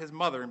father and his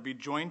mother and be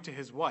joined to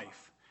his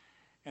wife,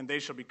 and they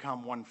shall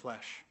become one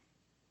flesh.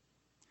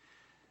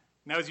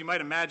 Now, as you might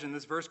imagine,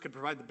 this verse could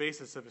provide the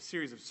basis of a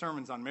series of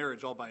sermons on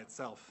marriage all by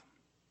itself.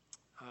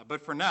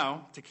 But for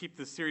now, to keep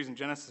this series in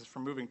Genesis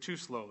from moving too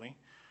slowly,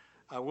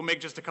 we'll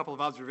make just a couple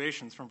of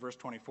observations from verse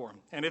 24.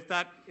 And if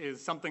that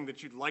is something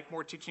that you'd like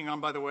more teaching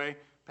on, by the way,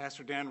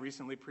 Pastor Dan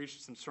recently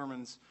preached some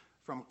sermons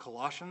from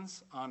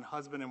Colossians on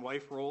husband and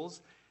wife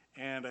roles,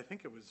 And I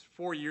think it was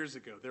 4 years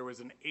ago, there was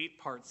an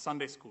 8-part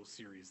Sunday school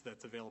series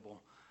that's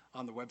available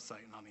on the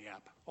website and on the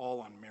app, all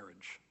on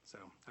marriage. So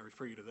I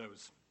refer you to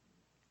those.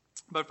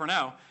 But for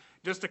now,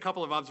 just a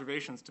couple of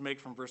observations to make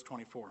from verse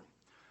 24.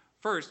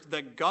 First,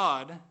 that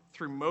God,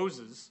 through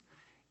Moses,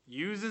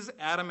 uses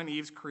Adam and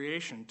Eve's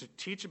creation to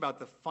teach about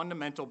the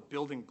fundamental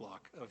building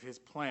block of his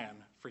plan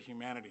for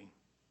humanity.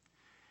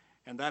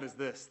 And that is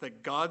this,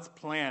 that God's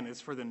plan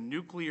is for the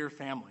nuclear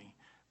family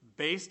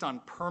based on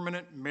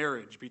permanent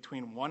marriage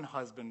between one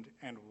husband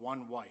and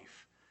one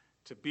wife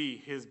to be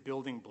his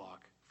building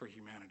block for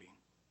humanity.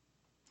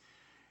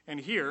 And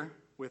here,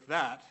 with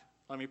that,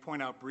 let me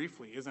point out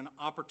briefly, is an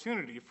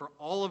opportunity for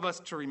all of us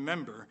to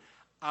remember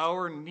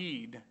our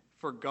need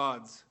for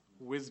God's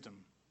wisdom.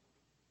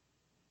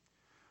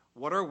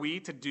 What are we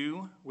to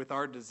do with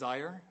our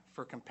desire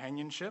for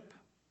companionship?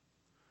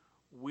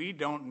 We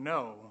don't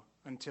know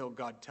until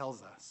God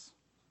tells us.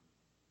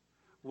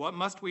 What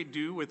must we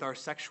do with our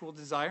sexual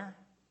desire?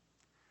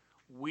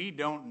 We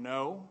don't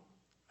know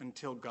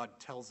until God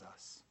tells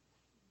us.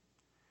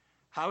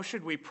 How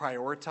should we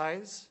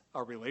prioritize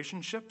our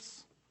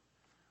relationships?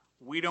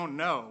 We don't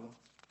know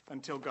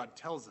until God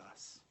tells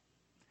us.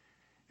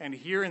 And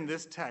here in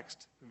this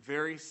text,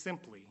 very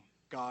simply,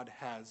 God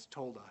has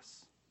told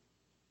us.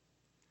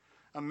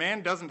 A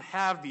man doesn't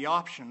have the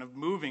option of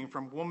moving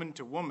from woman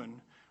to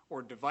woman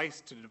or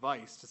device to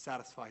device to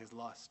satisfy his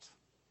lust.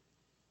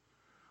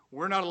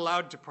 We're not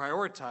allowed to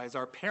prioritize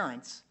our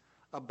parents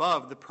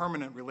above the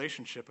permanent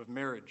relationship of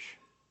marriage.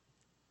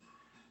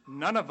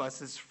 None of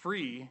us is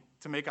free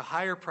to make a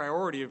higher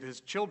priority of his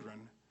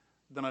children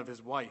than of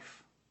his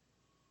wife.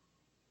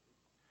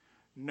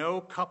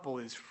 No couple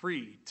is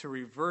free to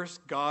reverse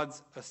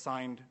God's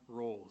assigned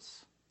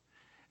roles.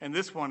 And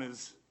this one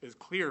is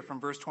clear from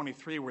verse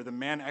 23, where the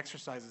man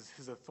exercises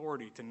his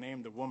authority to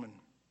name the woman.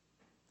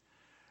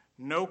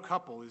 No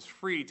couple is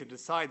free to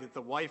decide that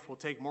the wife will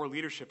take more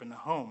leadership in the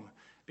home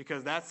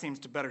because that seems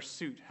to better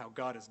suit how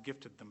God has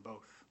gifted them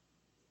both.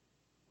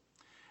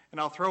 And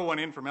I'll throw one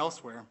in from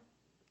elsewhere.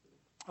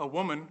 A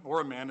woman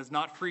or a man is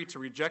not free to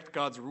reject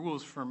God's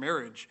rules for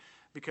marriage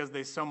because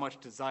they so much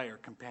desire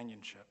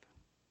companionship.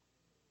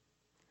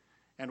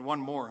 And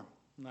one more,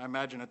 and I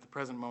imagine at the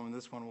present moment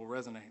this one will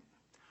resonate.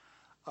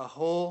 A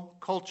whole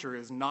culture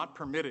is not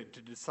permitted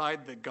to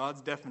decide that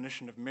God's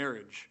definition of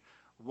marriage,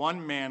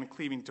 one man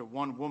cleaving to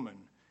one woman,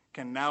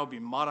 can now be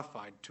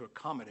modified to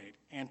accommodate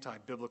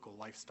anti-biblical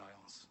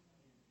lifestyles.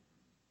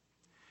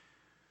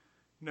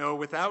 No,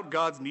 without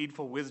God's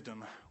needful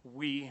wisdom,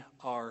 we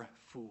are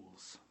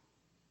fools.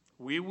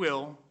 We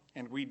will,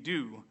 and we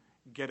do,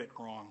 get it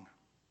wrong.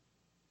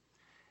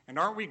 And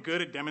aren't we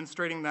good at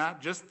demonstrating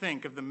that? Just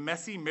think of the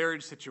messy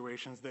marriage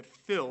situations that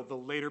fill the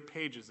later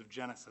pages of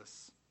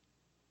Genesis.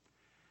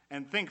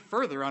 And think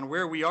further on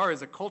where we are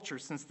as a culture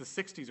since the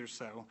 60s or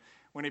so,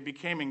 when it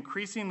became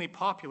increasingly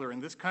popular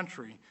in this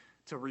country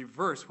to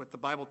reverse what the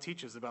Bible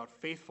teaches about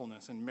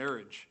faithfulness in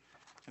marriage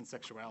and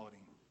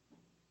sexuality.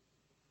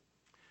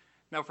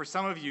 Now, for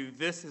some of you,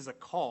 this is a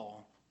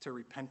call to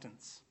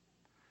repentance,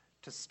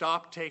 to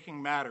stop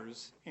taking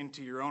matters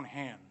into your own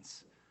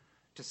hands,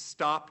 to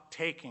stop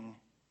taking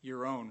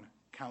your own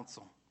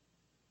counsel.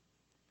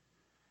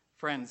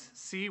 Friends,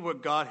 see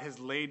what God has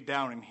laid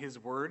down in his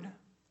word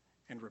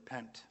and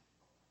repent.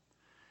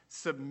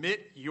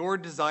 Submit your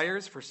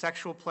desires for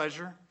sexual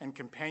pleasure and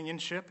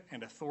companionship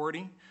and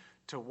authority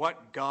to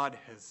what God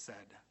has said.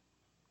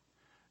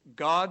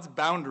 God's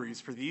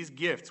boundaries for these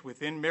gifts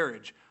within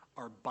marriage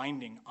are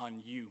binding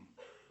on you.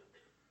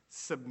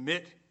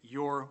 Submit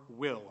your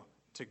will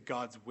to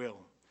God's will.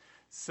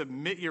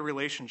 Submit your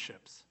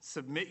relationships.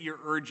 Submit your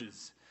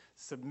urges.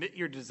 Submit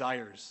your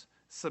desires.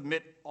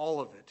 Submit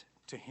all of it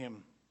to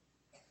him.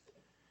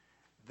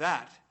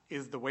 That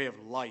is the way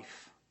of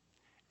life.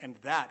 And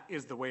that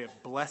is the way of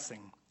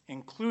blessing,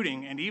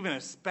 including and even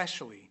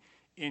especially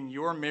in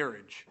your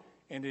marriage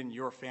and in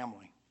your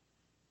family.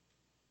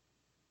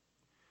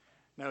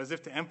 Now, as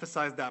if to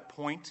emphasize that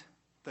point,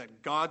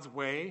 that God's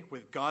way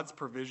with God's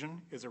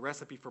provision is a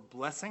recipe for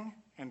blessing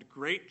and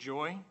great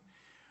joy,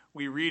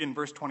 we read in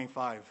verse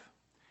 25,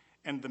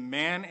 "And the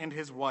man and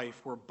his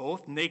wife were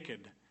both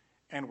naked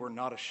and were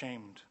not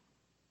ashamed."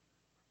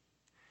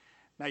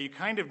 Now, you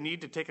kind of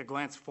need to take a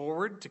glance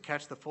forward to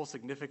catch the full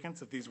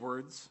significance of these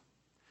words.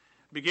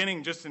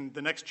 Beginning just in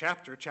the next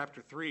chapter,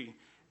 chapter 3,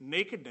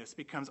 nakedness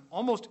becomes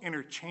almost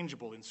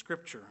interchangeable in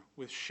Scripture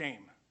with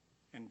shame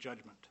and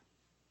judgment.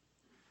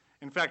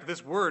 In fact,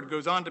 this word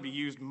goes on to be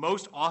used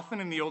most often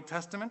in the Old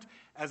Testament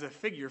as a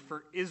figure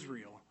for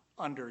Israel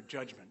under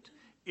judgment.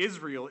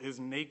 Israel is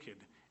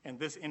naked, and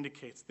this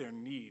indicates their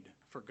need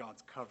for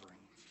God's covering.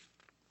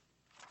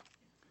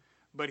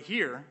 But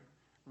here,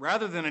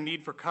 rather than a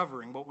need for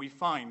covering, what we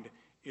find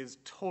is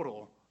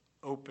total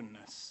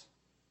openness.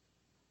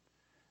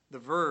 The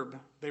verb,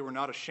 "they were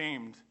not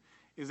ashamed,"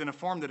 is in a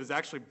form that is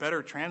actually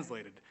better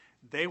translated.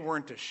 They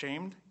weren't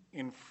ashamed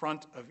in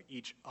front of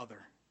each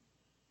other.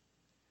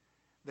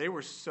 They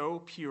were so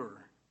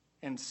pure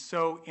and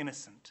so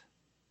innocent.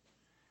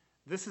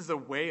 This is a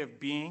way of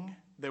being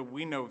that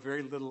we know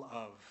very little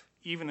of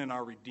even in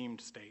our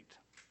redeemed state.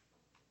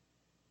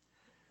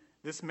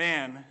 This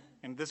man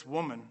and this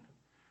woman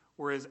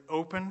were as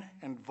open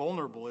and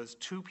vulnerable as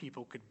two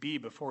people could be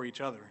before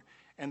each other,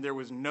 and there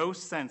was no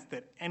sense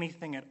that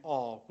anything at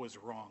all was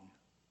wrong.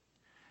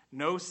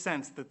 No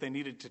sense that they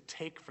needed to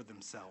take for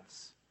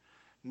themselves.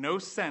 No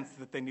sense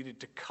that they needed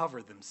to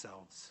cover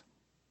themselves.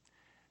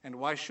 And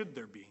why should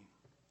there be?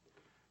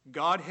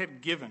 God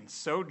had given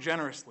so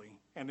generously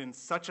and in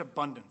such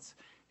abundance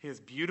his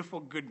beautiful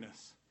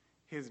goodness,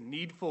 his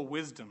needful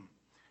wisdom,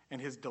 and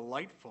his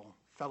delightful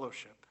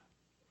fellowship.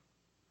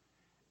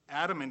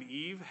 Adam and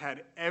Eve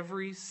had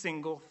every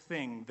single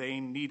thing they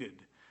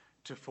needed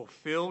to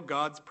fulfill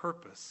God's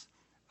purpose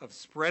of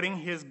spreading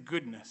his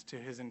goodness to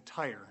his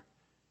entire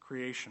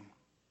creation.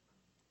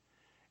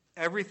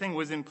 Everything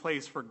was in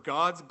place for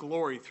God's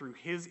glory through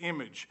his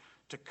image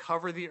to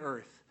cover the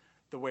earth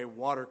the way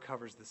water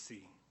covers the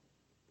sea.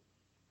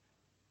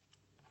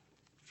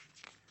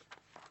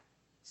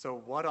 So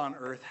what on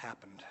earth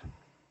happened?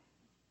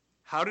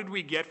 How did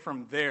we get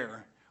from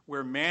there,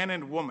 where man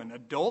and woman,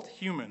 adult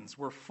humans,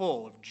 were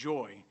full of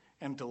joy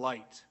and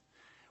delight,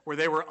 where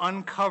they were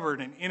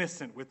uncovered and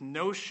innocent with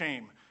no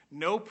shame,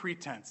 no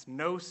pretense,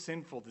 no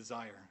sinful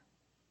desire?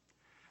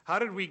 How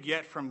did we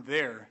get from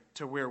there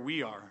to where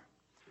we are?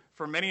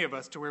 For many of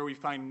us, to where we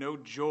find no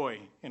joy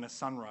in a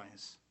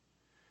sunrise,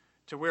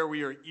 to where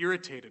we are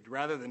irritated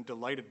rather than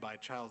delighted by a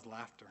child's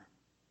laughter.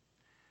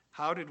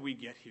 How did we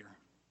get here?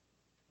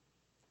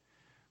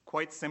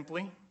 Quite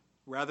simply,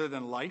 rather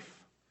than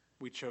life,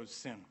 we chose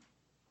sin.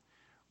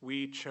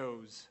 We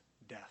chose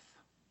death.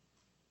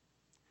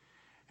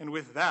 And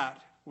with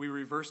that, we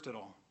reversed it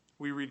all.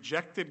 We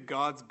rejected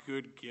God's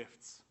good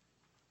gifts.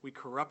 We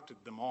corrupted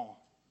them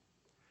all.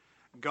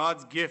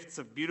 God's gifts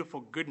of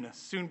beautiful goodness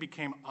soon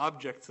became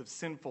objects of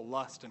sinful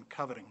lust and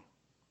coveting.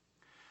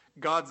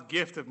 God's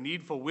gift of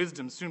needful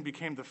wisdom soon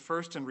became the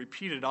first and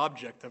repeated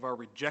object of our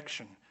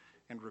rejection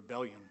and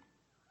rebellion.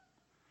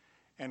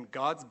 And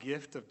God's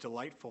gift of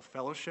delightful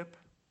fellowship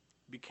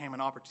became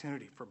an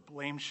opportunity for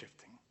blame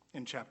shifting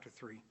in chapter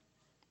 3.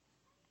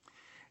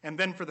 And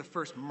then for the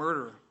first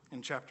murder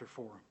in chapter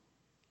 4.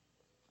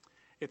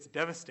 It's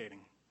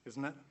devastating,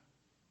 isn't it?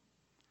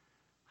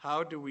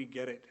 How do we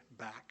get it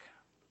back?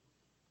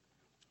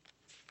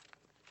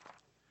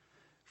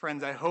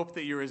 Friends, I hope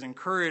that you're as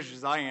encouraged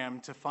as I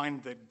am to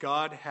find that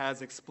God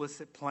has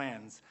explicit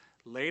plans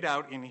laid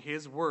out in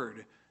his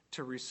word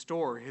to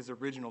restore his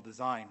original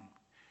design,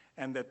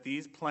 and that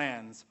these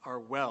plans are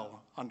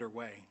well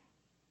underway.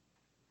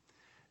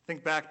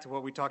 Think back to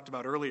what we talked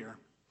about earlier,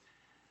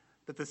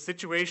 that the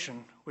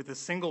situation with a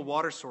single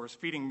water source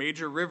feeding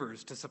major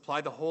rivers to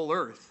supply the whole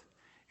earth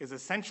is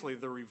essentially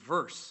the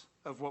reverse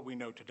of what we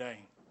know today.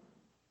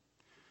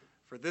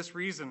 For this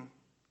reason,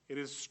 it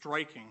is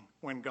striking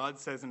when God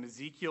says in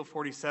Ezekiel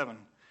 47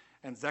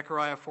 and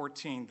Zechariah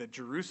 14 that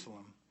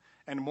Jerusalem,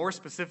 and more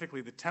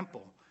specifically the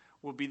temple,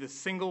 will be the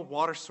single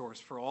water source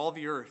for all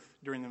the earth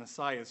during the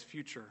Messiah's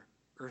future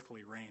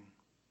earthly reign.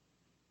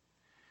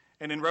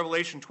 And in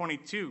Revelation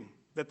 22,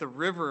 that the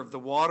river of the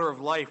water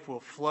of life will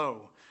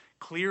flow,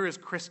 clear as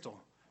crystal,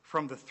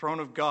 from the throne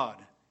of God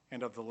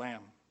and of the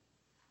Lamb.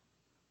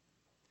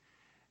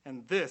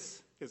 And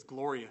this is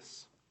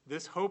glorious.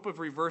 This hope of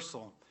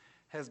reversal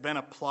has been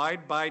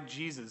applied by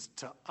Jesus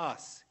to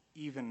us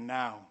even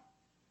now.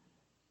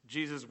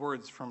 Jesus'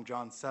 words from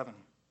John 7.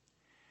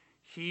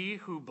 He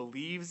who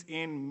believes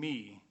in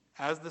me,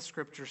 as the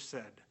scripture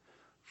said,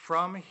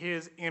 from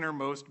his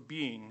innermost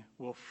being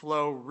will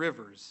flow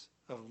rivers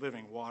of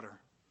living water.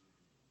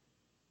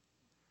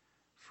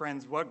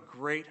 Friends, what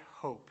great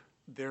hope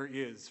there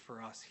is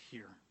for us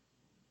here.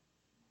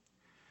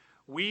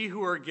 We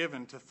who are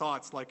given to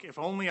thoughts like, if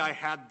only I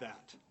had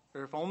that,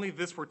 or if only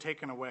this were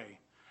taken away,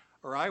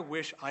 or I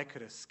wish I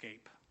could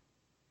escape.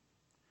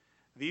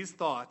 These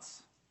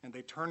thoughts, and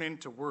they turn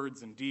into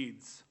words and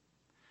deeds,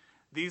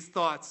 these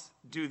thoughts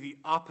do the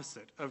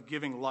opposite of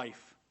giving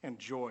life and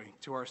joy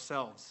to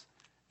ourselves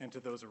and to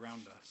those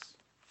around us.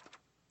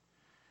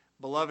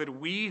 Beloved,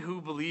 we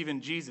who believe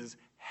in Jesus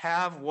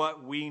have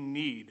what we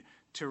need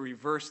to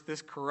reverse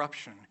this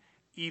corruption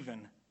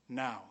even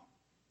now.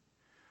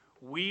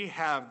 We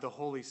have the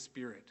Holy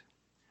Spirit,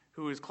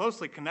 who is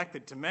closely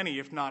connected to many,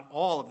 if not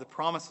all, of the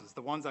promises,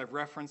 the ones I've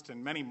referenced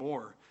and many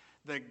more,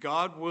 that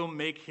God will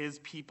make his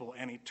people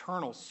an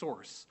eternal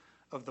source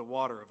of the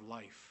water of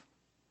life.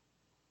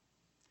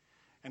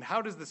 And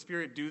how does the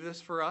Spirit do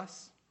this for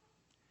us?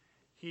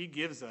 He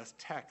gives us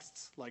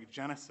texts like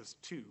Genesis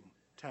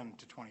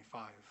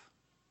 2:10-25.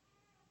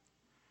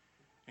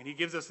 And he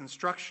gives us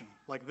instruction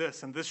like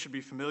this, and this should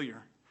be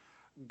familiar.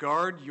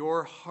 Guard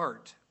your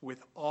heart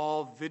with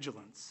all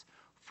vigilance,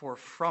 for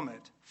from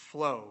it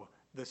flow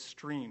the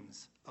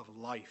streams of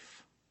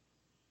life.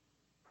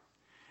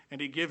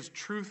 And he gives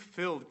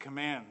truth-filled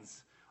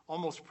commands,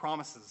 almost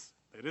promises.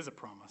 It is a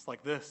promise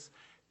like this.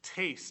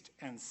 Taste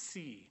and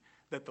see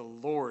that the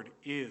Lord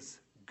is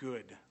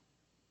good.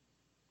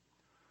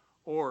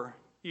 Or,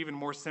 even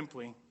more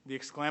simply, the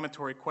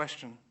exclamatory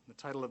question, the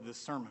title of this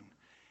sermon,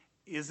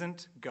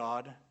 isn't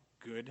God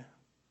good?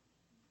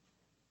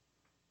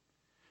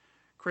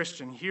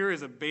 Christian, here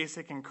is a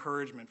basic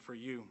encouragement for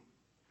you.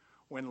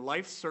 When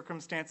life's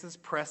circumstances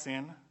press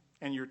in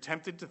and you're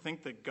tempted to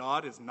think that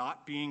God is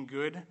not being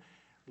good,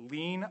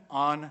 lean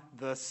on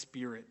the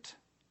Spirit.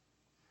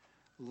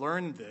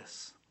 Learn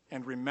this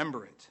and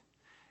remember it.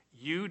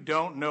 You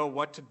don't know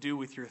what to do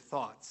with your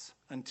thoughts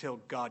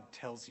until God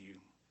tells you.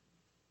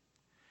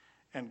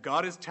 And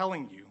God is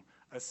telling you,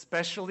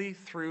 especially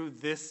through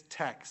this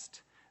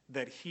text,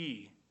 that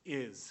he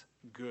is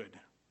good.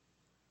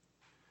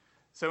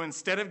 So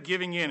instead of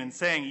giving in and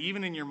saying,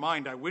 even in your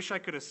mind, I wish I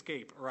could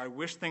escape, or I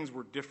wish things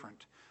were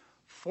different,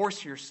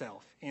 force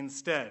yourself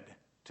instead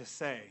to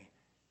say,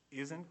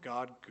 isn't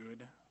God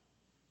good?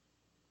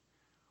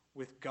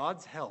 With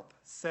God's help,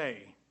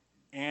 say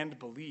and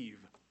believe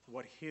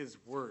what his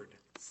word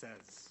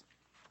says.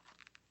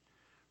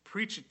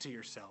 Preach it to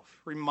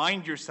yourself.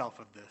 Remind yourself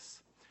of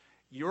this.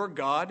 Your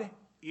God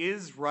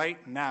is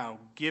right now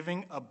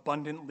giving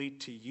abundantly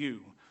to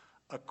you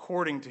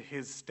according to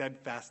his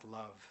steadfast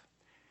love,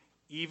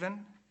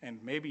 even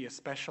and maybe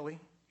especially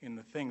in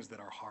the things that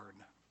are hard.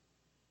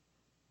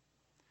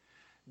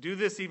 Do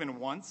this even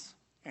once,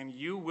 and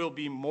you will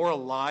be more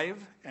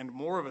alive and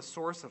more of a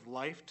source of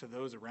life to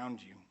those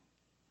around you.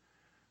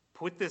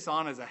 Put this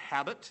on as a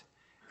habit,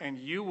 and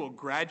you will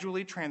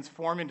gradually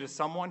transform into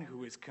someone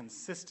who is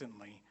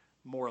consistently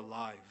more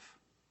alive.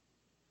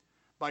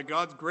 By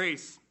God's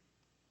grace,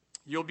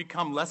 you'll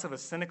become less of a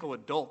cynical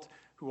adult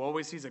who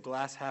always sees a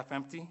glass half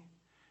empty,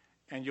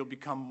 and you'll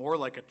become more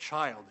like a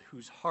child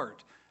whose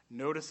heart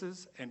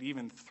notices and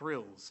even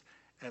thrills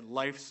at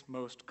life's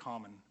most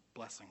common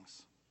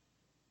blessings.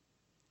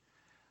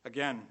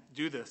 Again,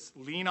 do this.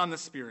 Lean on the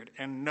Spirit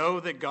and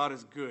know that God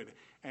is good,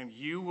 and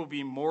you will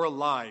be more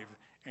alive,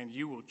 and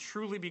you will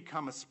truly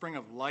become a spring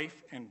of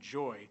life and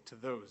joy to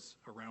those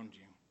around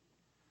you.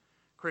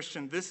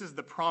 Christian, this is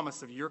the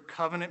promise of your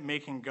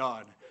covenant-making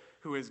God,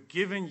 who has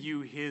given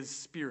you his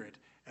Spirit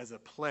as a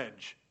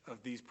pledge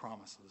of these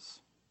promises.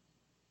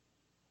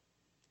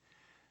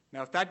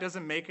 Now, if that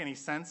doesn't make any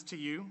sense to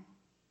you,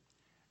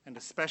 and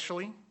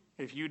especially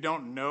if you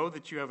don't know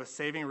that you have a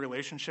saving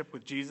relationship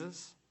with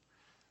Jesus,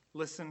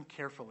 listen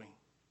carefully.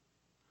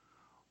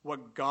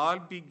 What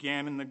God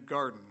began in the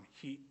garden,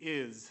 he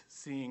is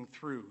seeing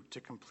through to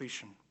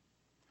completion.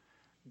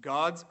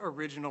 God's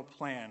original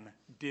plan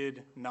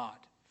did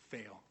not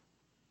fail.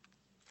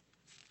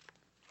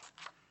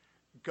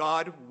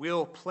 God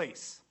will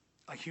place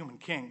a human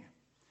king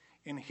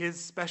in his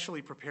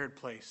specially prepared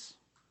place.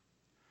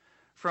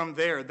 From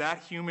there, that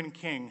human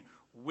king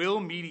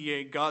will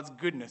mediate God's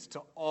goodness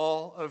to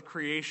all of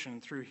creation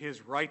through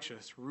his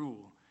righteous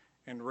rule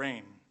and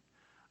reign,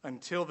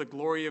 until the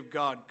glory of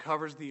God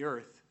covers the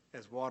earth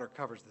as water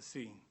covers the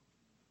sea.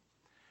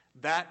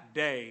 That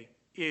day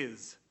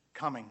is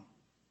coming.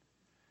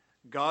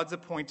 God's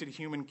appointed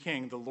human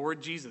king, the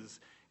Lord Jesus,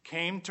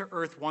 came to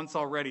earth once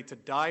already to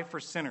die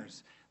for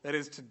sinners, that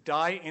is, to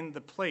die in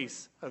the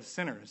place of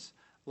sinners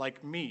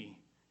like me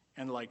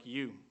and like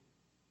you.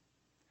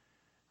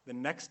 The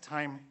next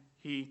time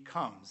he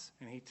comes,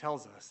 and he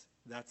tells us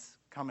that's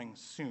coming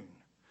soon,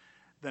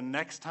 the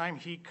next time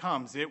he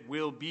comes, it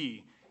will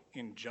be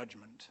in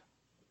judgment.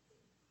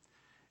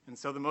 And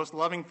so the most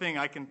loving thing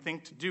I can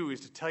think to do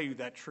is to tell you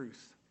that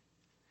truth.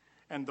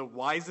 And the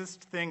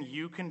wisest thing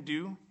you can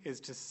do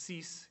is to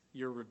cease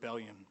your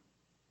rebellion.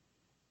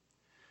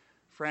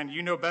 Friend,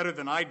 you know better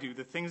than I do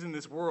the things in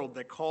this world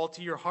that call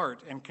to your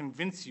heart and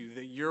convince you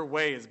that your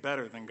way is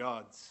better than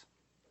God's.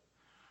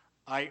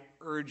 I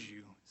urge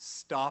you,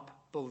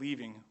 stop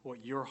believing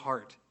what your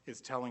heart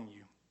is telling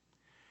you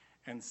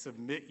and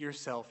submit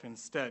yourself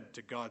instead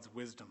to God's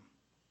wisdom.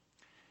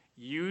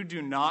 You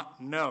do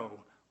not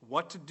know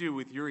what to do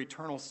with your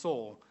eternal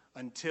soul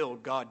until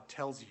God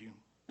tells you.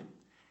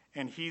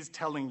 And he's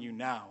telling you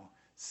now,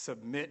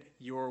 submit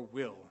your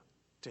will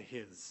to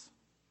his.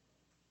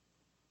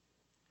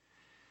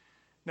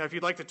 Now, if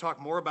you'd like to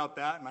talk more about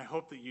that, and I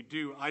hope that you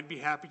do, I'd be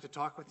happy to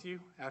talk with you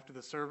after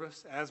the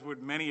service, as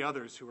would many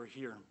others who are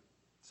here.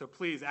 So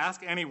please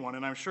ask anyone,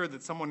 and I'm sure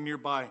that someone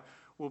nearby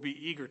will be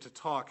eager to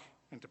talk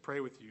and to pray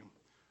with you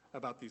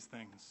about these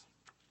things.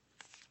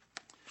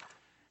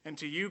 And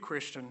to you,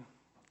 Christian,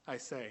 I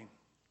say,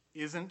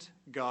 isn't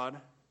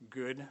God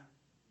good?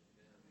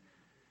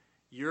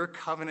 Your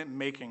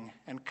covenant-making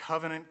and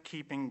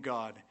covenant-keeping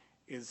God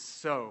is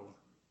so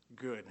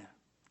good.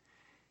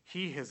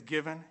 He has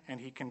given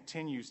and he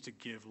continues to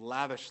give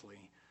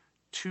lavishly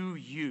to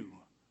you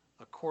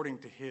according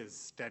to his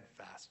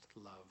steadfast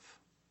love.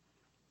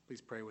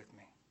 Please pray with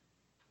me.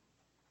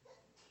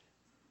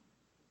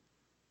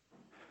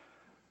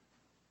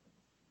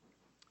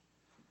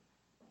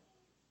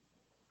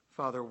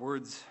 Father,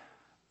 words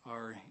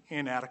are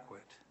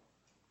inadequate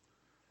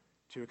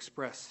to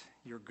express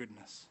your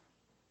goodness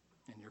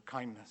and your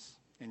kindness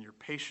and your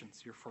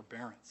patience, your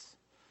forbearance.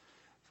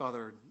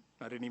 Father,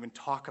 I didn't even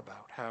talk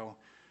about how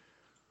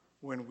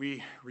when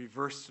we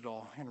reversed it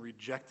all and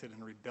rejected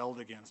and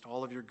rebelled against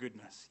all of your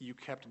goodness, you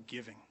kept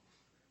giving.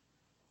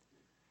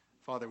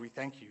 Father, we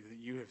thank you that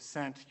you have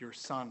sent your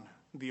Son,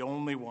 the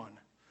only one,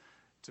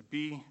 to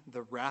be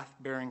the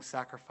wrath-bearing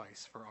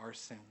sacrifice for our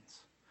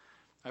sins.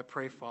 I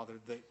pray, Father,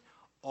 that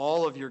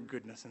all of your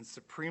goodness and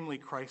supremely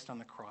Christ on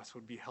the cross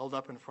would be held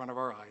up in front of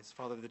our eyes.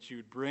 Father, that you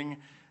would bring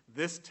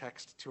this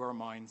text to our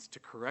minds to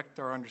correct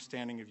our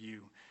understanding of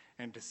you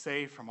and to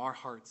say from our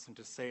hearts and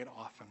to say it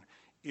often,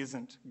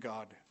 isn't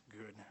God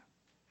good?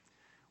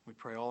 We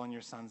pray all in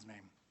your Son's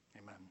name.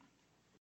 Amen.